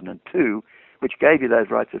 2002, which gave you those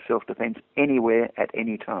rights of self-defence anywhere at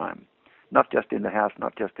any time, not just in the house,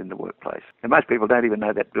 not just in the workplace. And most people don't even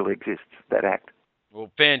know that bill exists, that act. Well,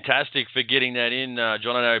 fantastic for getting that in,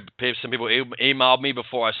 John. I know some people emailed me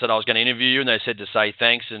before I said I was going to interview you, and they said to say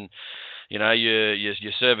thanks, and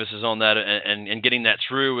your services on that and getting that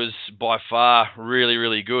through was by far really,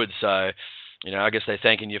 really good. So, I guess they're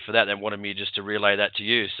thanking you for that. They wanted me just to relay that to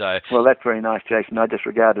you. So, well, that's very nice, Jason. I just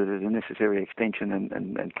regard it as a necessary extension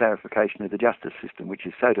and clarification of the justice system, which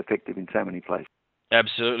is so defective in so many places.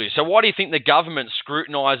 Absolutely. So why do you think the government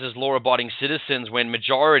scrutinises law-abiding citizens when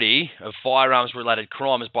majority of firearms-related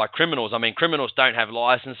crime is by criminals? I mean, criminals don't have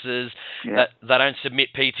licences, they don't submit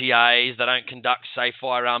PTAs, they don't conduct safe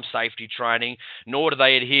firearm safety training, nor do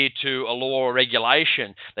they adhere to a law or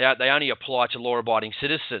regulation. They only apply to law-abiding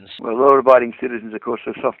citizens. Well, law-abiding citizens, of course,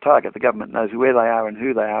 are a soft target. The government knows where they are and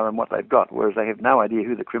who they are and what they've got, whereas they have no idea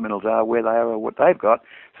who the criminals are, where they are, or what they've got,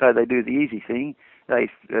 so they do the easy thing. They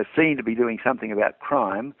seem to be doing something about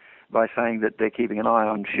crime by saying that they're keeping an eye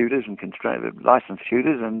on shooters and licensed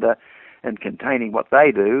shooters and containing what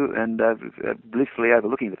they do and blissfully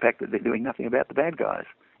overlooking the fact that they're doing nothing about the bad guys.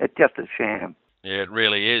 It's just a sham. Yeah, it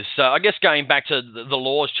really is. So I guess going back to the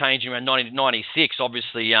laws changing around 1996,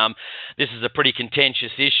 obviously this is a pretty contentious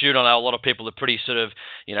issue. And I know a lot of people are pretty sort of,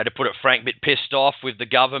 to put it frank, a bit pissed off with the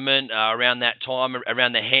government around that time,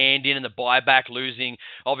 around the hand-in and the buyback, losing,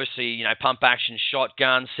 obviously, pump-action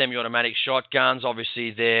shotguns, semi-automatic shotguns,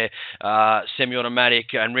 obviously they're semi-automatic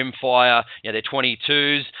and rimfire, they're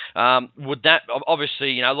 22s. Would that,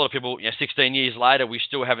 obviously, a lot of people, 16 years later, we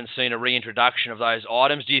still haven't seen a reintroduction of those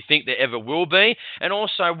items. Do you think there ever will be? me? And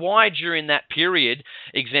also, why during that period,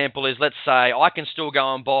 example is, let's say, I can still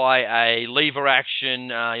go and buy a lever action,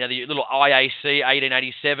 the little IAC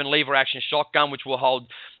 1887 lever action shotgun, which will hold,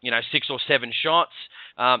 6 or 7 shots.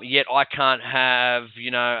 Yet I can't have,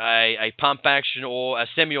 a pump action or a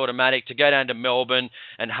semi-automatic to go down to Melbourne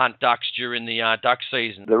and hunt ducks during the duck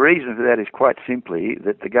season. The reason for that is quite simply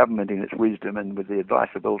that the government, in its wisdom and with the advice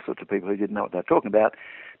of all sorts of people who didn't know what they were talking about,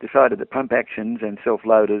 decided that pump actions and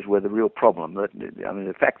self-loaders were the real problem.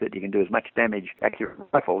 The fact that you can do as much damage accurate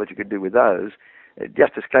rifle as you could do with those, it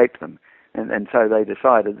just escaped them. And so they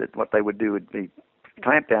decided that what they would do would be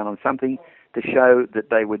clamp down on something to show that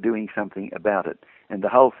they were doing something about it. And the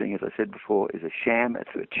whole thing, as I said before, is a sham. It's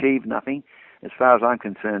to achieve nothing. As far as I'm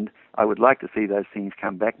concerned, I would like to see those things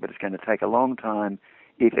come back, but it's going to take a long time,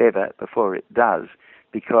 if ever, before it does,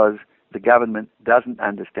 because the government doesn't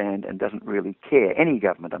understand and doesn't really care. Any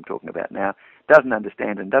government I'm talking about now doesn't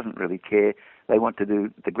understand and doesn't really care. They want to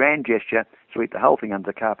do the grand gesture, sweep the whole thing under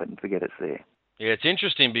the carpet and forget it's there. Yeah, it's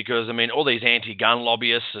interesting because, all these anti-gun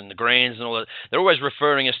lobbyists and the Greens and all that, they're always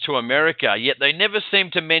referring us to America, yet they never seem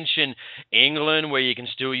to mention England, where you can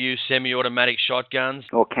still use semi-automatic shotguns.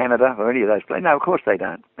 Or Canada, or any of those places. No, of course they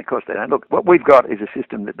don't. Look, what we've got is a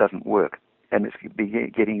system that doesn't work, and it's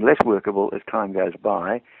getting less workable as time goes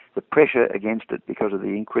by. The pressure against it, because of the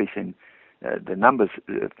increase in the numbers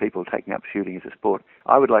of people taking up shooting as a sport,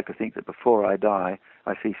 I would like to think that before I die,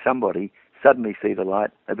 I see somebody suddenly see the light,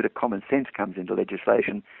 a bit of common sense comes into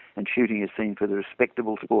legislation, and shooting is seen for the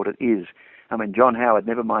respectable sport it is. John Howard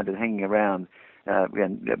never minded hanging around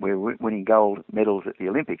when we're winning gold medals at the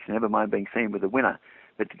Olympics, never mind being seen with the winner,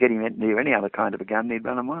 but to get him near any other kind of a gun, he'd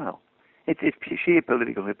run a mile. It's sheer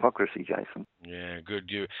political hypocrisy, Jason. Yeah, good.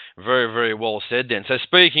 You very, very well said then. So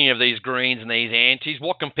speaking of these Greens and these antis,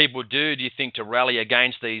 what can people do you think, to rally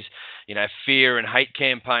against these, fear and hate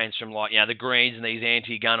campaigns from the Greens and these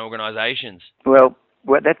anti-gun organisations? Well,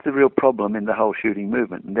 that's the real problem in the whole shooting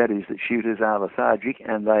movement, and that is that shooters are lethargic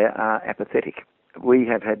and they are apathetic. We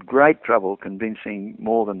have had great trouble convincing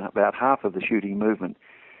more than about half of the shooting movement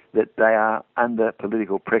that they are under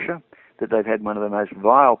political pressure, that they've had one of the most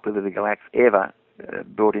vile political acts ever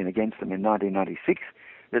brought in against them in 1996,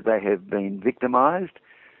 that they have been victimised,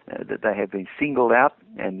 that they have been singled out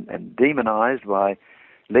and demonised by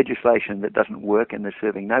legislation that doesn't work and is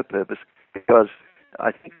serving no purpose, because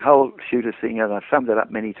I think the whole shooter thing, and I've summed it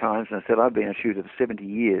up many times, and I said I've been a shooter for 70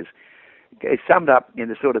 years, it's summed up in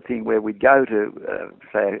the sort of thing where we'd go to,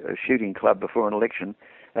 say, a shooting club before an election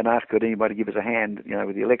and ask could anybody give us a hand,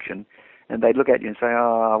 with the election, and they'd look at you and say,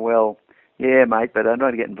 oh, well, yeah, mate, but I don't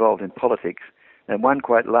want to get involved in politics. And one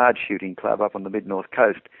quite large shooting club up on the mid-north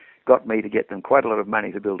coast got me to get them quite a lot of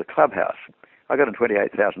money to build a clubhouse. I got them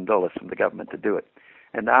 $28,000 from the government to do it.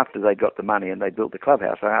 And after they got the money and they built the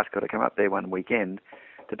clubhouse, I asked could I come up there one weekend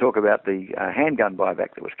to talk about the handgun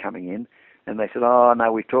buyback that was coming in. And they said, oh,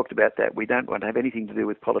 no, we've talked about that. We don't want to have anything to do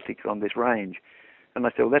with politics on this range. And I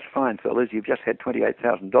said, well, that's fine, fellas. You've just had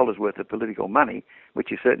 $28,000 worth of political money, which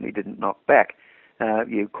you certainly didn't knock back.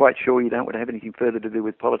 You're quite sure you don't want to have anything further to do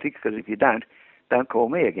with politics, because if you don't call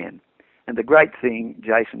me again. And the great thing,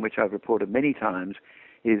 Jason, which I've reported many times,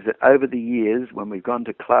 is that over the years, when we've gone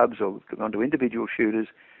to clubs or gone to individual shooters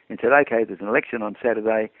and said, okay, there's an election on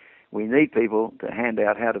Saturday, we need people to hand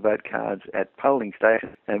out how to vote cards at polling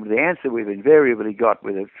stations. And the answer we've invariably got,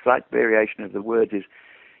 with a slight variation of the words, is,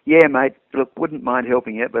 yeah, mate, look, wouldn't mind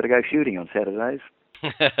helping you, but I go shooting on Saturdays.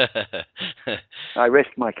 I rest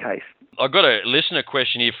my case. I've got a listener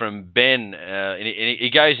question here from Ben. He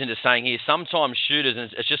goes into saying here, sometimes shooters,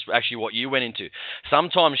 and it's just actually what you went into,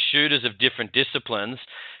 sometimes shooters of different disciplines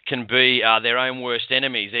can be their own worst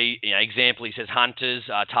enemies. Example, he says hunters,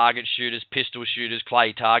 target shooters, pistol shooters,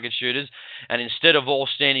 clay target shooters, and instead of all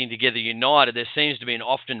standing together united, there seems to be an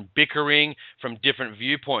often bickering from different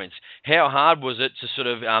viewpoints. How hard was it to sort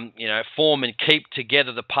of form and keep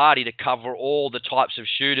together the party to cover all the types of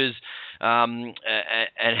shooters, and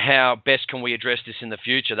how best can we address this in the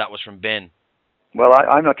future? That was from Ben. Well,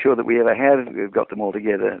 I'm not sure that we ever have got them all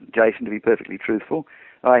together, Jason, to be perfectly truthful.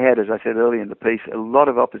 I had, as I said earlier in the piece, a lot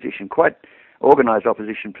of opposition, quite organised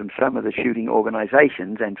opposition from some of the shooting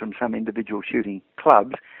organisations and from some individual shooting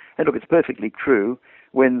clubs. And look, it's perfectly true.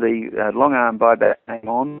 When the long-arm buyback came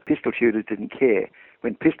on, pistol shooters didn't care.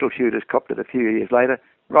 When pistol shooters copped it a few years later,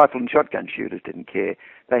 rifle and shotgun shooters didn't care.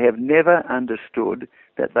 They have never understood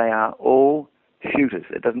that they are all shooters.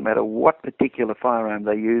 It doesn't matter what particular firearm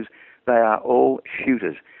they use, they are all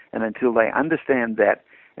shooters. And until they understand that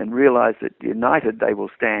and realise that united they will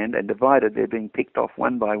stand and divided they're being picked off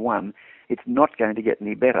one by one, it's not going to get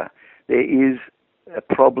any better. There is a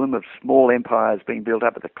problem of small empires being built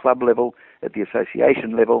up at the club level, at the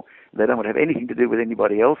association level. They don't want to have anything to do with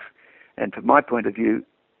anybody else. And from my point of view,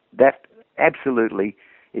 that absolutely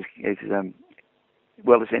is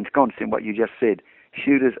ensconced in what you just said.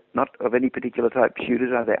 Shooters, not of any particular type,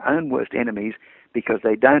 shooters are their own worst enemies because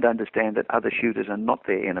they don't understand that other shooters are not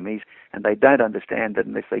their enemies, and they don't understand that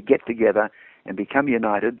unless they get together and become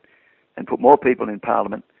united and put more people in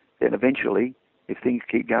Parliament, then eventually, if things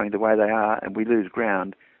keep going the way they are and we lose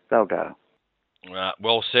ground, they'll go.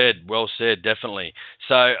 Well said, definitely.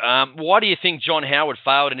 So why do you think John Howard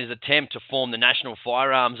failed in his attempt to form the National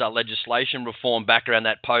Firearms Legislation Reform back around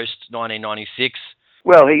that post-1996?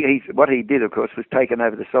 Well, what he did, of course, was taken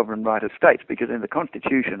over the sovereign right of states, because in the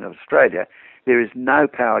Constitution of Australia, there is no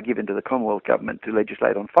power given to the Commonwealth Government to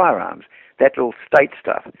legislate on firearms. That's all state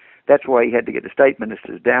stuff. That's why he had to get the state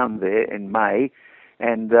ministers down there in May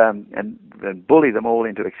and bully them all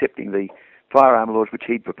into accepting the firearm laws which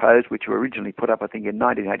he'd proposed, which were originally put up, I think, in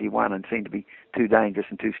 1981 and seemed to be too dangerous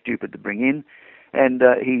and too stupid to bring in. And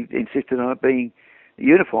he insisted on it being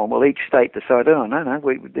uniform. Well, each state decided,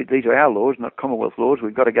 these are our laws, not Commonwealth laws.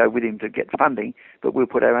 We've got to go with him to get funding, but we'll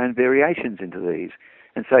put our own variations into these.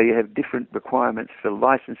 And so you have different requirements for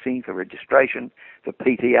licensing, for registration, for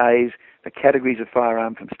PTAs, for categories of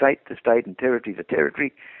firearm from state to state and territory to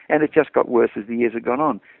territory, and it just got worse as the years have gone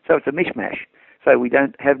on. So it's a mishmash. So we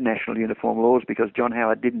don't have national uniform laws because John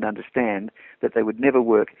Howard didn't understand that they would never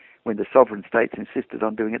work when the sovereign states insisted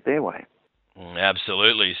on doing it their way.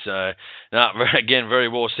 Absolutely. So, again, very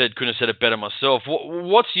well said. Couldn't have said it better myself.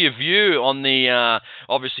 What's your view on the,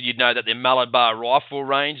 obviously you know that the Malabar rifle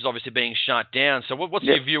range is obviously being shut down. So what's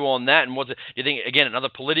your view on that? And do you think, again, another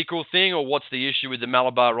political thing, or what's the issue with the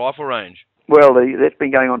Malabar rifle range? Well, that's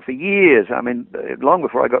been going on for years. I mean, long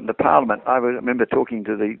before I got into Parliament, I remember talking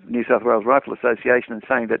to the New South Wales Rifle Association and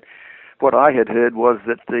saying that what I had heard was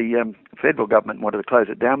that the federal government wanted to close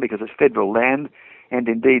it down because it's federal land. And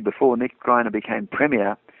indeed, before Nick Greiner became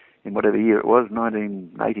Premier, in whatever year it was,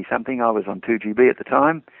 1980-something, I was on 2GB at the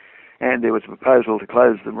time, and there was a proposal to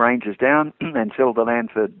close the ranges down and sell the land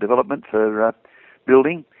for development, for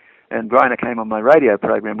building. And Greiner came on my radio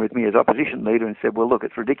program with me as opposition leader and said, well, look,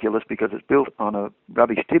 it's ridiculous because it's built on a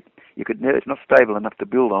rubbish tip. It's not stable enough to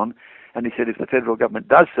build on. And he said, if the federal government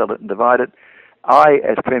does sell it and divide it, I,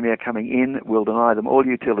 as Premier coming in, will deny them all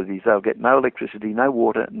utilities. They'll get no electricity, no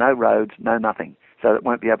water, no roads, no nothing. So it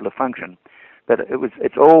won't be able to function. But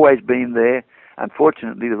it's always been there.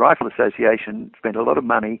 Unfortunately, the Rifle Association spent a lot of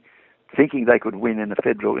money thinking they could win in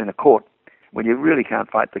a court when you really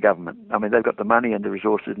can't fight the government. I mean, they've got the money and the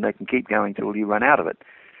resources, and they can keep going till you run out of it.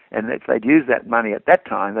 And if they'd used that money at that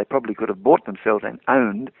time, they probably could have bought themselves and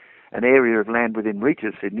owned an area of land within reach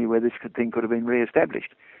of Sydney where this thing could have been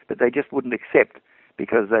re-established. But they just wouldn't accept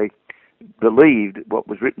because they believed what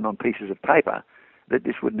was written on pieces of paper, that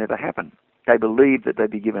this would never happen. They believed that they'd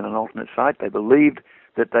be given an alternate site. They believed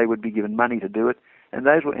that they would be given money to do it. And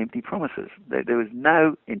those were empty promises. There was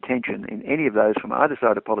no intention in any of those from either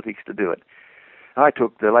side of politics to do it. I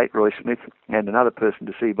took the late Roy Smith and another person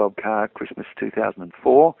to see Bob Carr Christmas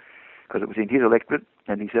 2004 because it was in his electorate,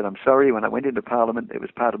 and he said, I'm sorry, when I went into Parliament, it was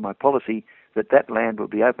part of my policy that that land would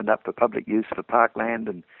be opened up for public use, for parkland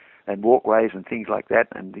and walkways and things like that.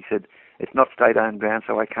 And he said, it's not state-owned ground,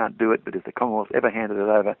 so I can't do it, but if the Commonwealth ever handed it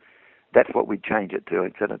over, that's what we'd change it to. He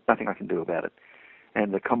said, there's nothing I can do about it.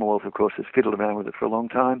 And the Commonwealth, of course, has fiddled around with it for a long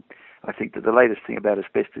time. I think that the latest thing about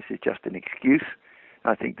asbestos is just an excuse.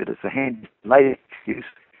 I think that it's a hand-laid excuse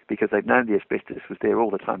because they've known the asbestos was there all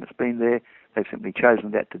the time it's been there. They've simply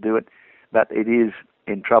chosen that to do it. But it is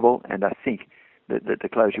in trouble, and I think that the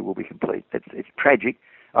closure will be complete. It's tragic.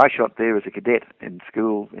 I shot there as a cadet in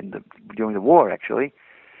school during the war, actually,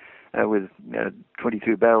 with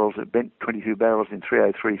 22 barrels, bent 22 barrels in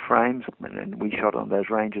 303 frames, and we shot on those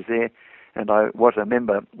ranges there. And I was a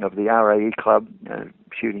member of the RAE club,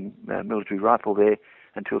 shooting military rifle there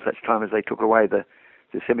until such time as they took away the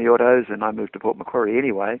semi-autos, and I moved to Port Macquarie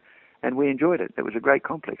anyway, and we enjoyed it. It was a great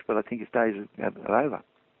complex, but I think its days are over.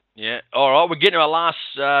 Yeah. All right, we're getting to our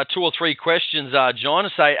last 2 or 3 questions, John.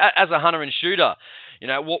 Say, as a hunter and shooter,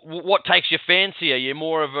 what takes your fancy? Are you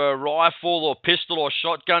more of a rifle or pistol or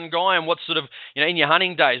shotgun guy? And what sort of, in your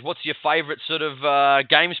hunting days, what's your favourite sort of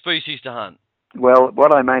game species to hunt? Well,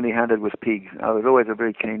 what I mainly hunted was pigs. I was always a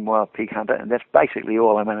very keen wild pig hunter, and that's basically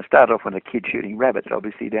all. I mean, I started off when a kid shooting rabbits,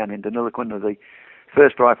 obviously, down in Deniliquin with the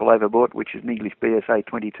first rifle I ever bought, which is an English BSA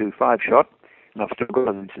 22 5-shot, and I've still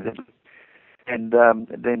got it, incidentally. And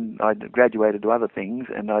then I graduated to other things,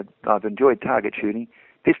 and I've enjoyed target shooting.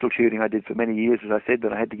 Pistol shooting I did for many years, as I said,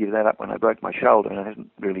 but I had to give that up when I broke my shoulder, and it hasn't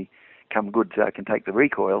really come good, so I can take the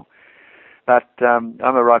recoil. But I'm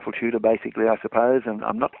a rifle shooter, basically, I suppose, and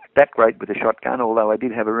I'm not that great with a shotgun, although I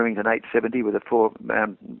did have a Remington 870 with a 4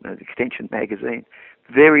 extension magazine.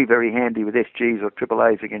 Very, very handy with SGs or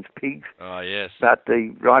AAAs against pigs. Oh, yes. But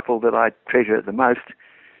the rifle that I treasure the most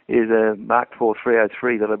is a Mark IV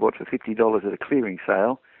 303 that I bought for $50 at a clearing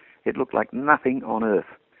sale. It looked like nothing on earth.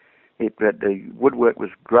 The woodwork was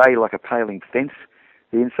grey like a paling fence.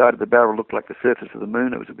 The inside of the barrel looked like the surface of the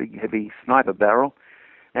moon. It was a big, heavy sniper barrel.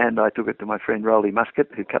 And I took it to my friend Rolly Muscat,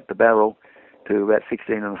 who cut the barrel to about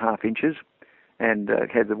 16.5 inches and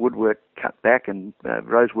had the woodwork cut back and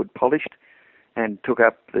rosewood polished and took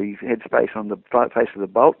up the headspace on the face of the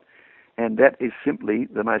bolt. And that is simply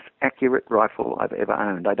the most accurate rifle I've ever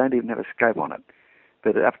owned. I don't even have a scope on it.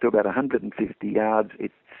 But up to about 150 yards,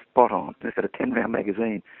 it's spot on. It's got a 10-round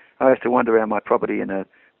magazine. I used to wander around my property in a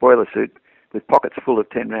boiler suit with pockets full of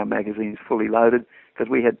 10-round magazines fully loaded because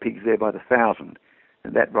we had pigs there by the thousand.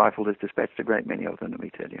 And that rifle has dispatched a great many of them, let me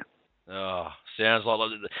tell you. Oh, sounds like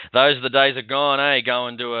those are the days are gone, eh?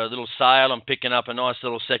 Going to a little sale and picking up a nice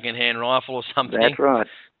little second-hand rifle or something. That's right.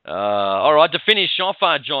 All right, to finish off,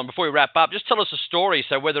 John, before we wrap up, just tell us a story.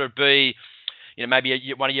 So whether it be,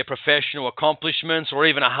 maybe one of your professional accomplishments or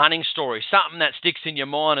even a hunting story, something that sticks in your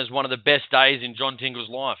mind as one of the best days in John Tingle's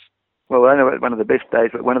life. Well, I know one of the best days,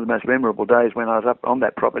 but one of the most memorable days when I was up on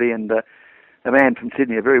that property and a man from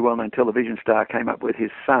Sydney, a very well-known television star, came up with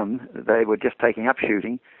his son. They were just taking up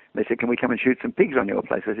shooting. They said, "Can we come and shoot some pigs on your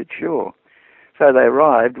place?" I said, "Sure." So they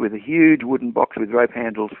arrived with a huge wooden box with rope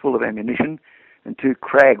handles full of ammunition and 2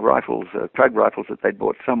 Krag rifles that they'd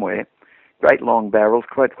bought somewhere. Great long barrels,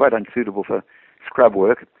 quite unsuitable for scrub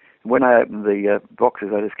work. And when I opened the boxes,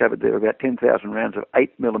 I discovered there were about 10,000 rounds of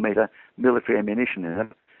 8mm military ammunition in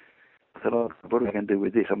them. I thought, oh, what are we going to do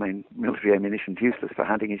with this? I mean, military ammunition's useless for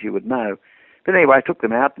hunting, as you would know. But anyway, I took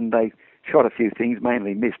them out and they shot a few things,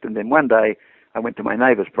 mainly missed. And then one day I went to my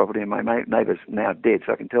neighbour's property, and my neighbour's now dead,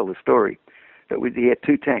 so I can tell the story. But he had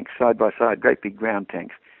 2 tanks side by side, great big ground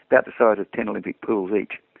tanks, about the size of 10 Olympic pools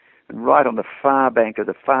each. And right on the far bank of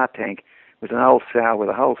the far tank was an old sow with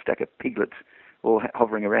a whole stack of piglets all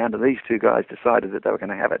hovering around, and these 2 guys decided that they were going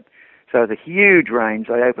to have it. So the huge range,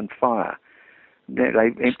 they opened fire.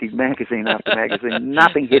 They emptied magazine after magazine.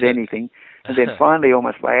 Nothing hit anything. And then finally,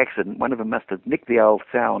 almost by accident, one of them must have nicked the old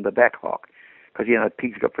sow on the back hock because,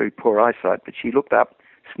 pigs got very poor eyesight. But she looked up,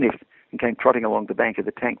 sniffed, and came trotting along the bank of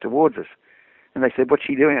the tank towards us. And they said, "What's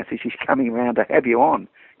she doing?" I said, "She's coming around to have you on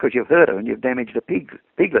because you've hurt her and you've damaged the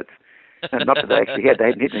piglets." And not that they actually had. They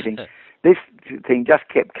hadn't hit anything. This thing just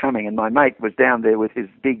kept coming, and my mate was down there with his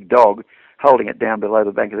big dog holding it down below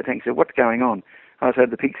the bank of the tank. He said, "What's going on?" I said,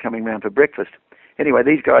 "The pig's coming round for breakfast." Anyway,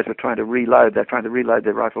 these guys were trying to reload. They're trying to reload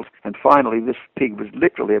their rifles. And finally, this pig was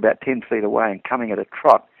literally about 10 feet away and coming at a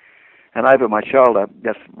trot. And over my shoulder,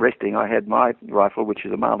 just resting, I had my rifle, which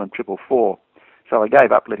is a Marlin 444. So I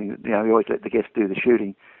gave up letting, we always let the guests do the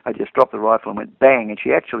shooting. I just dropped the rifle and went bang, and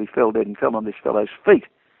she actually fell dead and fell on this fellow's feet.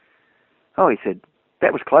 "Oh," he said,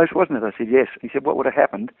 "that was close, wasn't it?" I said, "Yes." He said, "What would have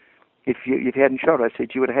happened if you hadn't shot?" I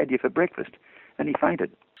said, "She would have had you for breakfast." And he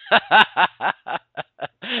fainted.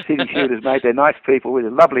 City shooters, mate, they're nice people. He's a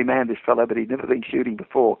lovely man, this fellow, but he'd never been shooting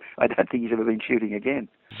before. I don't think he's ever been shooting again.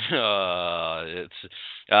 Well,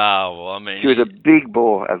 I mean... She was a big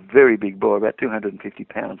boar, a very big boar, about 250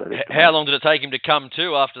 pounds, I think. How long did it take him to come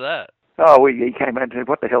to after that? Oh, he came out and said,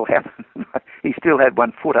 "What the hell happened?" He still had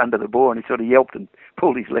one foot under the boar, and he sort of yelped and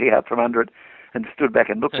pulled his leg out from under it and stood back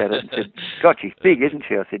and looked at it and said, "God, she's big, isn't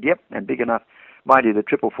she?" I said, "Yep, and big enough." Mind you, the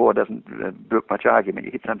 444 doesn't brook much argument.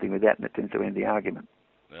 You hit something with that and it tends to end the argument.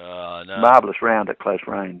 Oh, no. Marvellous round at close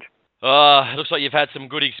range. It looks like you've had some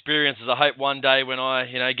good experiences. I hope one day when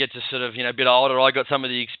I, get to sort of, a bit older, I got some of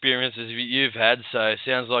the experiences you've had. So it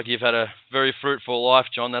sounds like you've had a very fruitful life,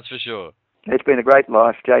 John, that's for sure. It's been a great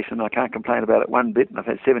life, Jason. I can't complain about it one bit. I've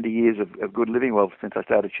had 70 years of good living, well, since I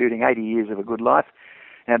started shooting, 80 years of a good life,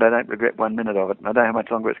 and I don't regret 1 minute of it. I don't know how much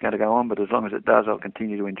longer it's going to go on, but as long as it does, I'll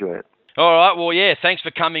continue to enjoy it. All right, well, yeah, thanks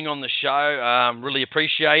for coming on the show. Really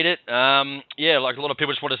appreciate it. Like a lot of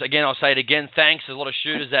people just want to, again, I'll say it again, thanks. There's a lot of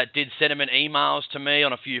shooters that did sentiment emails to me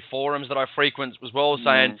on a few forums that I frequent as well,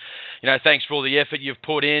 saying, thanks for all the effort you've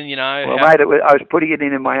put in, Well, mate, I was putting it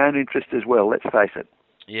in my own interest as well, let's face it.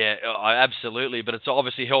 Yeah, absolutely. But it's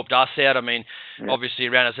obviously helped us out. I mean, obviously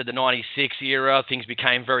around, I said, the 96 era, things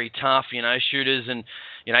became very tough, shooters and,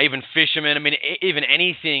 even fishermen. I mean, even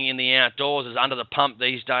anything in the outdoors is under the pump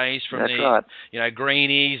these days from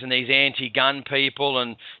greenies and these anti-gun people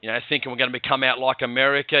and, thinking we're going to become out like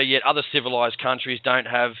America, yet other civilized countries don't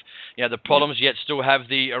have, the problems, yet still have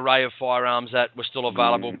the array of firearms that were still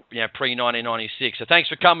available, pre-1996. So thanks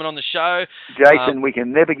for coming on the show. Jason, we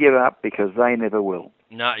can never give up because they never will.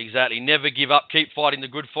 No, exactly. Never give up. Keep fighting the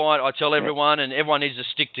good fight. I tell everyone, and everyone needs to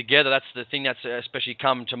stick together. That's the thing that's especially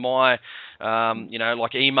come to my,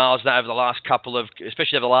 like emails over the last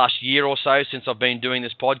especially over the last year or so since I've been doing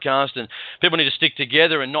this podcast. And people need to stick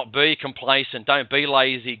together and not be complacent. Don't be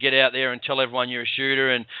lazy. Get out there and tell everyone you're a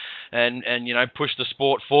shooter and push the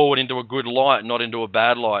sport forward into a good light, not into a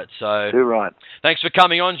bad light. So, you're right. Thanks for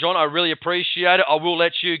coming on, John. I really appreciate it. I will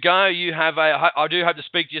let you go. I do hope to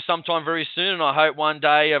speak to you sometime very soon, and I hope one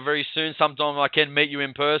day, very soon, sometime I can meet you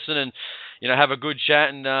in person and, have a good chat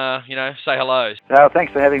and, say hello.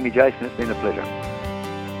 Thanks for having me, Jason. It's been a pleasure.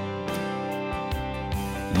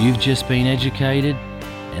 You've just been educated,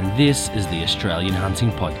 and this is the Australian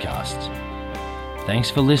Hunting Podcast. Thanks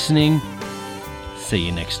for listening. See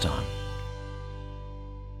you next time.